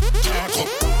want talk up.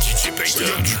 DJ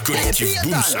Payton du collectif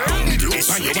Boom Sound et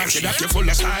sur Énergie. That you full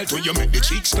of style till you make the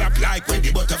cheeks clap like when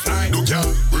the butterfly. No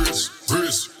girl, brace, for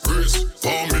me, brace,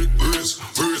 for me,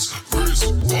 brace,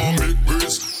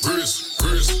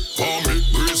 for me,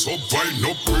 brace up, wind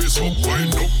up, for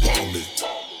me,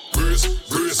 brace,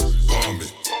 for me,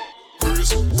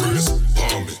 brace,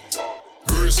 for me,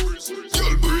 brace,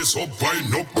 girl, brace up,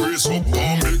 wind up, for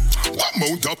me. What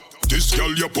mount up? This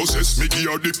girl you possess me, give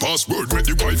her the password. Where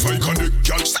the Wi-Fi connect,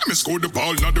 girl. Stab me score the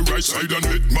ball on the right side and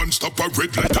hit man stop a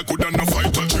red light. I could have no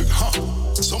fight a trick.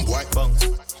 Some boy bounce.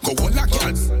 Go on like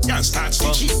girl, can't start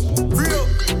stitchy. Real,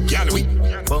 girl we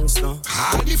bounce now.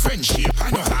 All the friendship, I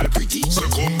know all pretty. So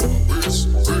come, brace,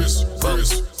 for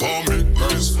me,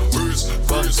 brace, for me,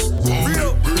 brace, for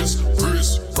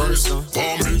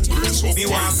me, brace. Me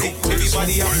want see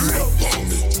everybody a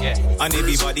and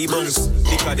everybody bounce.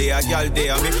 Because they a girl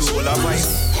there, make you all a vibe.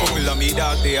 Couple of me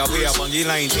dog there, way up on the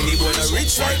line. See the boy no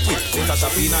rich like me, they got to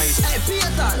be nice. Hey,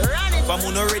 Payton! If I'm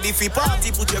not ready for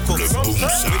party, put your cups up. With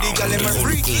the girl them a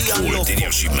freaky and love up.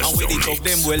 And with the talk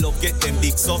them well up, get them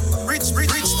dicks up. Rich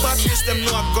badness, them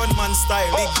know a gunman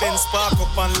style. Big Ben spark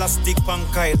up and elastic pan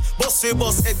Kyle. Boss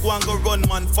head go and go run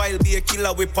man file. Be a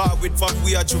killer we par with fuck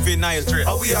we are juvenile.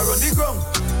 How we are on the ground?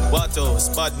 What else?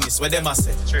 Badness, where them a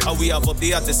say? How we have up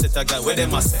the artist set a guy, where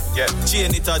them a say?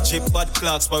 Chain it a jip, bad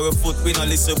clocks, by we foot, we no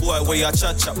listen boy, where you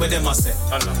chat, where them a say?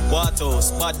 What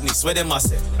else? Badness, where them a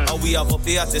say? How we have up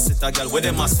the artist set a guy, where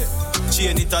them a say?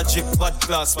 Chain it a jip, bad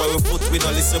clocks, by we foot, we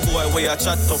no listen boy, where you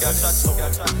chat,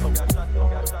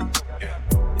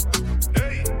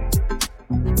 Hey,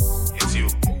 it's you.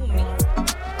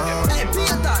 Hey,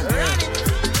 Payton!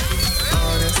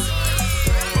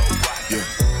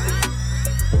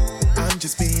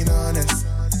 Just being honest.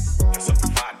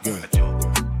 Good.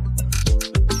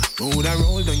 Would I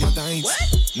roll down your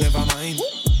dice? Never mind.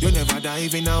 You never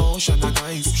dive in a ocean of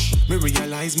ice. Me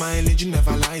realize mileage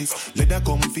never lies. Leather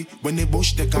comfy when the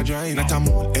bush take a drive. Not a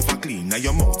mouth ever clean, now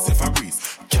your mouth ever breathe.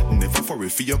 Cat never never for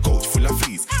it for your couch full of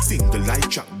fleas. Single light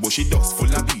track, but she dust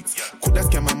full of beats. Coulda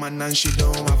scam a man and she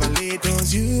don't have a lead.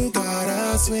 Cause you got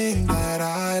a swing that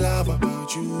I love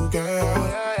about you,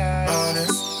 girl.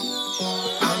 Honest,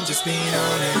 I'm just being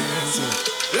honest.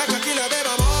 Like a killer, baby,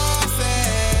 I'm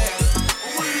obsessed.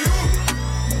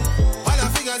 All the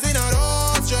figures in a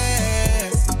row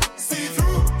stress. See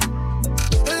through.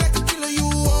 Like a killer, you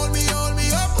hold me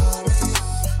up.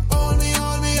 Hold me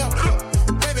up.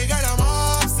 Baby girl, I'm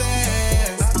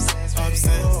obsessed.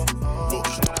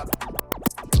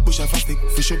 Push a fast stick,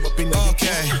 fish up in the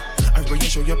okay. I'm going to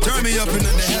show you. Turn me up in the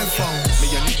headphones. Me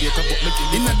and you up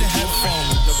in the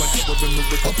headphones.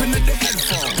 Up in the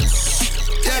headphones.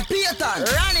 Yeah, Payton.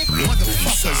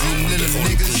 Motherfuckers, you little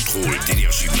niggas.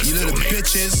 You little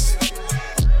bitches.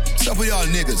 Stop with y'all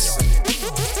niggas.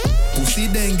 Pussy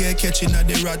then get catching at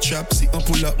the rat trap. See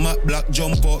pull up mat black,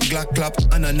 jump out, glock clap.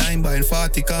 And a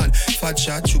 9x40 can. Fat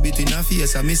shot, shoot it in a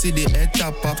face. I miss it the head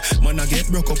tap pop. Man I get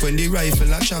broke up when the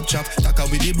rifle a chop chop. Taka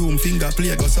with the broom, finger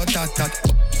play, go so tat tat.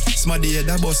 Smaddy head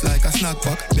a bust like a snack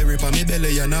pack. Berry pa me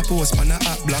belly and a post pan a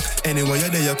hot block. Anywhere you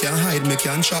there you can hide, me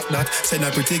can chop that. Send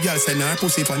a pretty girl, send her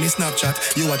pussy pan the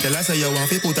Snapchat. You a tell her say you want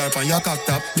fi put her pan your cock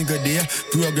top. Nigga there,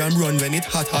 program run when it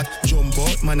hot. Jump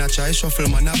out, man a try shuffle,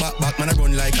 man a back. Man a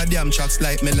run like a damn tracks,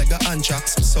 like me like a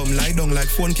antrax. Some lie down like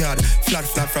phone card. Flat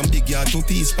from big yard to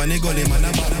piece, pan a gully, man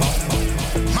a back.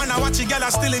 Man a watch a girl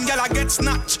a stealing, girl a get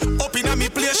snatched. Up in a me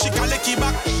place, she can lick it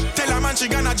back. Tell her man she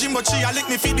gonna gym, but she a lick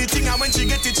me feed the thing. And when she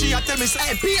get it, she a tell me say,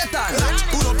 hey, Payton.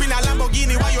 Pull up in a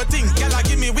Lamborghini, what you think? Girl a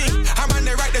give me wing. I'm on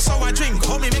the right, the so I drink.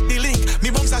 How me make the link? Me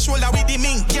bumps a shoulder with the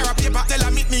mink. Care a paper, tell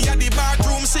her meet me at the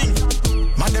bathroom sink.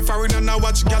 Man the foreign and I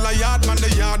watch girl a yard. Man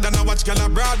the yard and I watch girl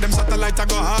abroad. Them satellite a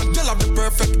go hard. Girl have the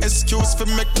perfect excuse for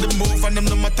make the move. And them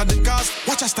no matter the cost.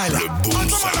 Watch a style. And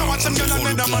some man a watch them girl and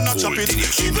then them a not chop it.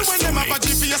 Even when them have a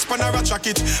GPS pan a track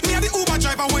it. Me a the Uber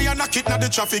driver where you knock it na the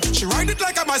traffic. She ride it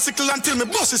like a bicycle until me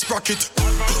bus is sprocket.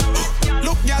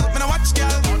 Look, girl, me no watch,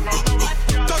 girl.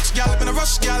 Touch, girl, me no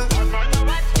rush, girl.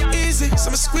 Easy,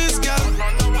 so me squeeze, girl.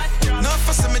 No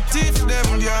fuss in me teeth,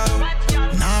 them, girl.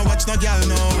 Nah, watch no girl,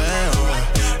 no way.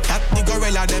 That the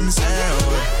gorilla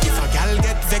themself. If a girl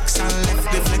get vexed and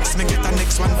left the flex, me get a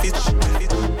next one fit.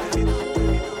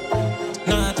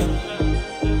 Nothing.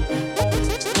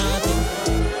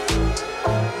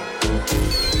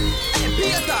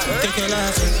 Take your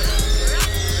life.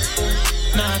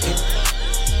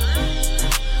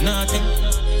 Nothing.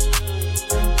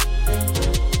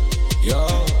 Yo,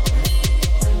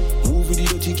 move with the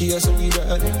dirty chaos so we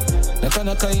ride.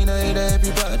 Naka in a head of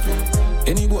every party.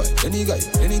 Any boy, any guy,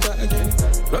 any target.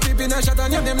 Rub it in a shot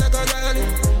and yam them like a galley.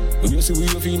 When you see we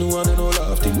you feel no one and no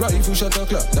laughing. Rifle shot a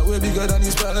clock, that way bigger than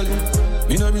his pally.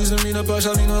 Me no reason, me no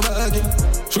partial, me no bargain.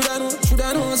 Should I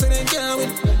know, say they can't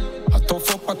win. A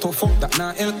tough up, that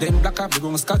not help them. Black up, they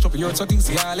gon' scratch up your so things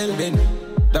see all help them.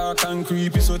 Dark and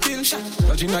creepy, so till shot.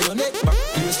 Dodging on your neck, back,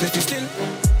 place left you still.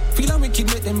 Feel a wicked,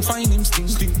 make them find him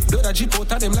sting. Blood a jeep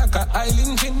out of them like a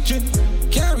island gin.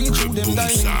 Can't reach through them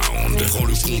dying. Sound prend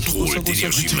le contrôle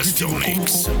d'énergie Master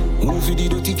Mix. Move the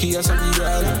dirty chaos and we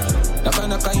ride.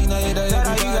 Naka in a head of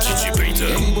DJ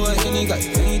Payton. Any boy, any guy,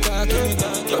 any talk.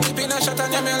 Rub it in a shot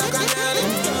and you me like a galley.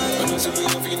 When you see me,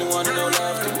 you feel no one no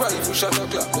laughing. Rifle shot a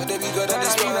clock, but they bigger than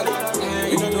this man.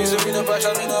 You know reason, me no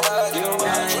partial, me no bargain.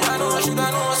 Should I know.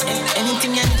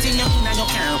 Anything you know you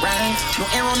can't ride. No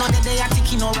error, no that they are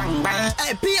taking no wrong back.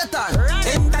 Hey, Payton.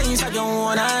 10 times I don't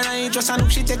wanna ride. Just a look,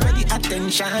 she take the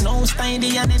attention. No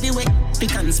steady and anyway,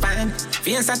 pick and span.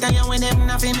 Face a tell you when them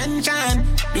nothing mention.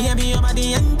 Baby, your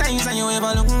body 10 times and you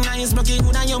ever look nice. Blocky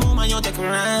good and your mama you take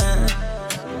run.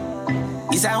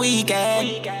 It's a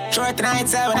weekend. Short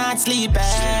nights, I will not sleep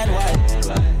at what?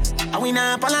 And we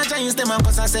not apologize to them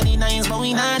cause I said it nice, but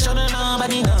we not show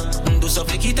nobody no. Do so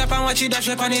flick it up and watch it dash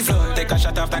up on the floor. Take a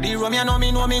shot after the room, you know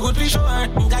me good for sure.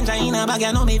 Ganja in a bag,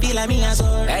 you know me feel like me a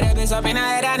sore. Head up up in a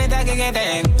head and it can get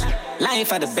in.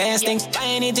 Life are the best thing. Buy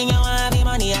anything you want, the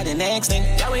money are the next thing.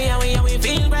 Yeah, we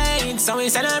feel great, so we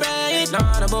celebrate.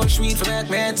 Not about sweet for back,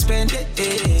 man, spend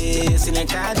it.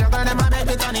 Select a juggle, them a beg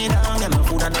me turn it down. Them no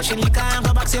food and no shit, can't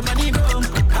go back, safe on the ground.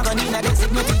 I'm gonna need a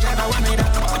designated driver when we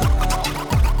down.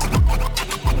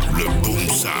 Le Boom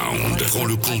Sound prend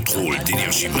le contrôle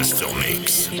d'énergie Master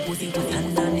Mix. Hey, Payton.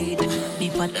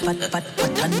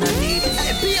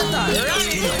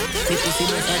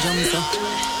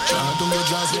 Draw down your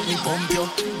jaws, let me pump you.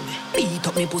 Beat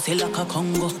up me pussy like a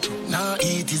Congo. Nah,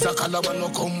 eat is a calabar no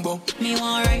combo. Me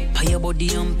want right. Pay your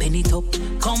body and pen it up.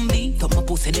 Come beat up my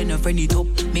pussy, then I friend it up.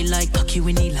 Me like cocky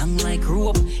when he long like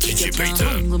rope. DJ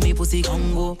Payton. Me pussy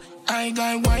Congo. I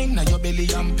got wine now your belly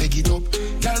and peg it up.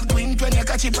 Girl queen when you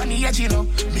catch it on the edge, you know.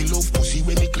 Me love pussy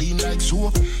when it clean like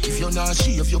soap. If you're not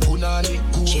shave, you put on it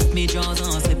cool. Shake me jaws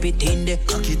and slip it in there.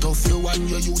 Cock it off you and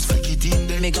you use flick it in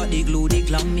there. Me got the glue, the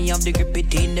glam, me have the grip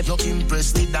it in there. You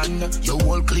impress the dan, you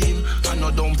all clean and no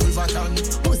dumb privatan.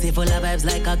 Pussy full of vibes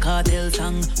like a cartel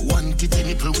song. One titty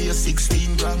nipple weigh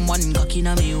 16 grams. One cock in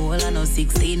a me hole and no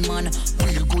 16 man.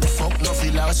 Real good fuck, no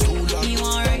feel last too long. Me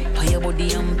alright, how your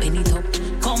body and penny top.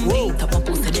 Come beat up my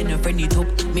pussy then you friend it up.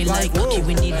 Me like cocky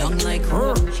when it hang like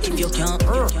her. If you can't,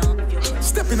 you can't.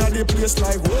 Stepping at the place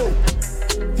like whoa.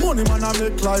 Money man I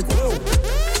make like whoa.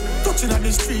 Touching at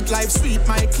the street life sweet.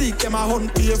 My clique them a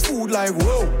hunt pay food like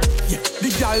whoa. Yeah,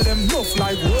 the gal them nuff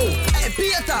like whoa. Hey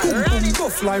Payton, boom boom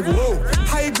buff like whoa.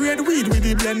 High grade weed with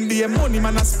the blend. The money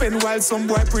man I spend while some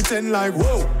boy pretend like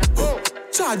whoa.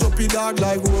 Charge up the dog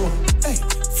like whoa. Hey,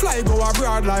 fly go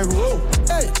abroad like whoa.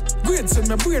 Hey, great send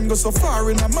my brain go so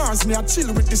far in the Mars. Me I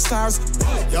chill with the stars.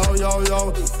 Yo yo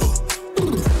yo.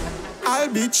 I'll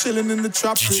be chilling in the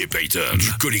trap. DJ Payton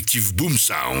du collectif Boom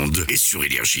Sound est sur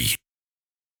Énergie.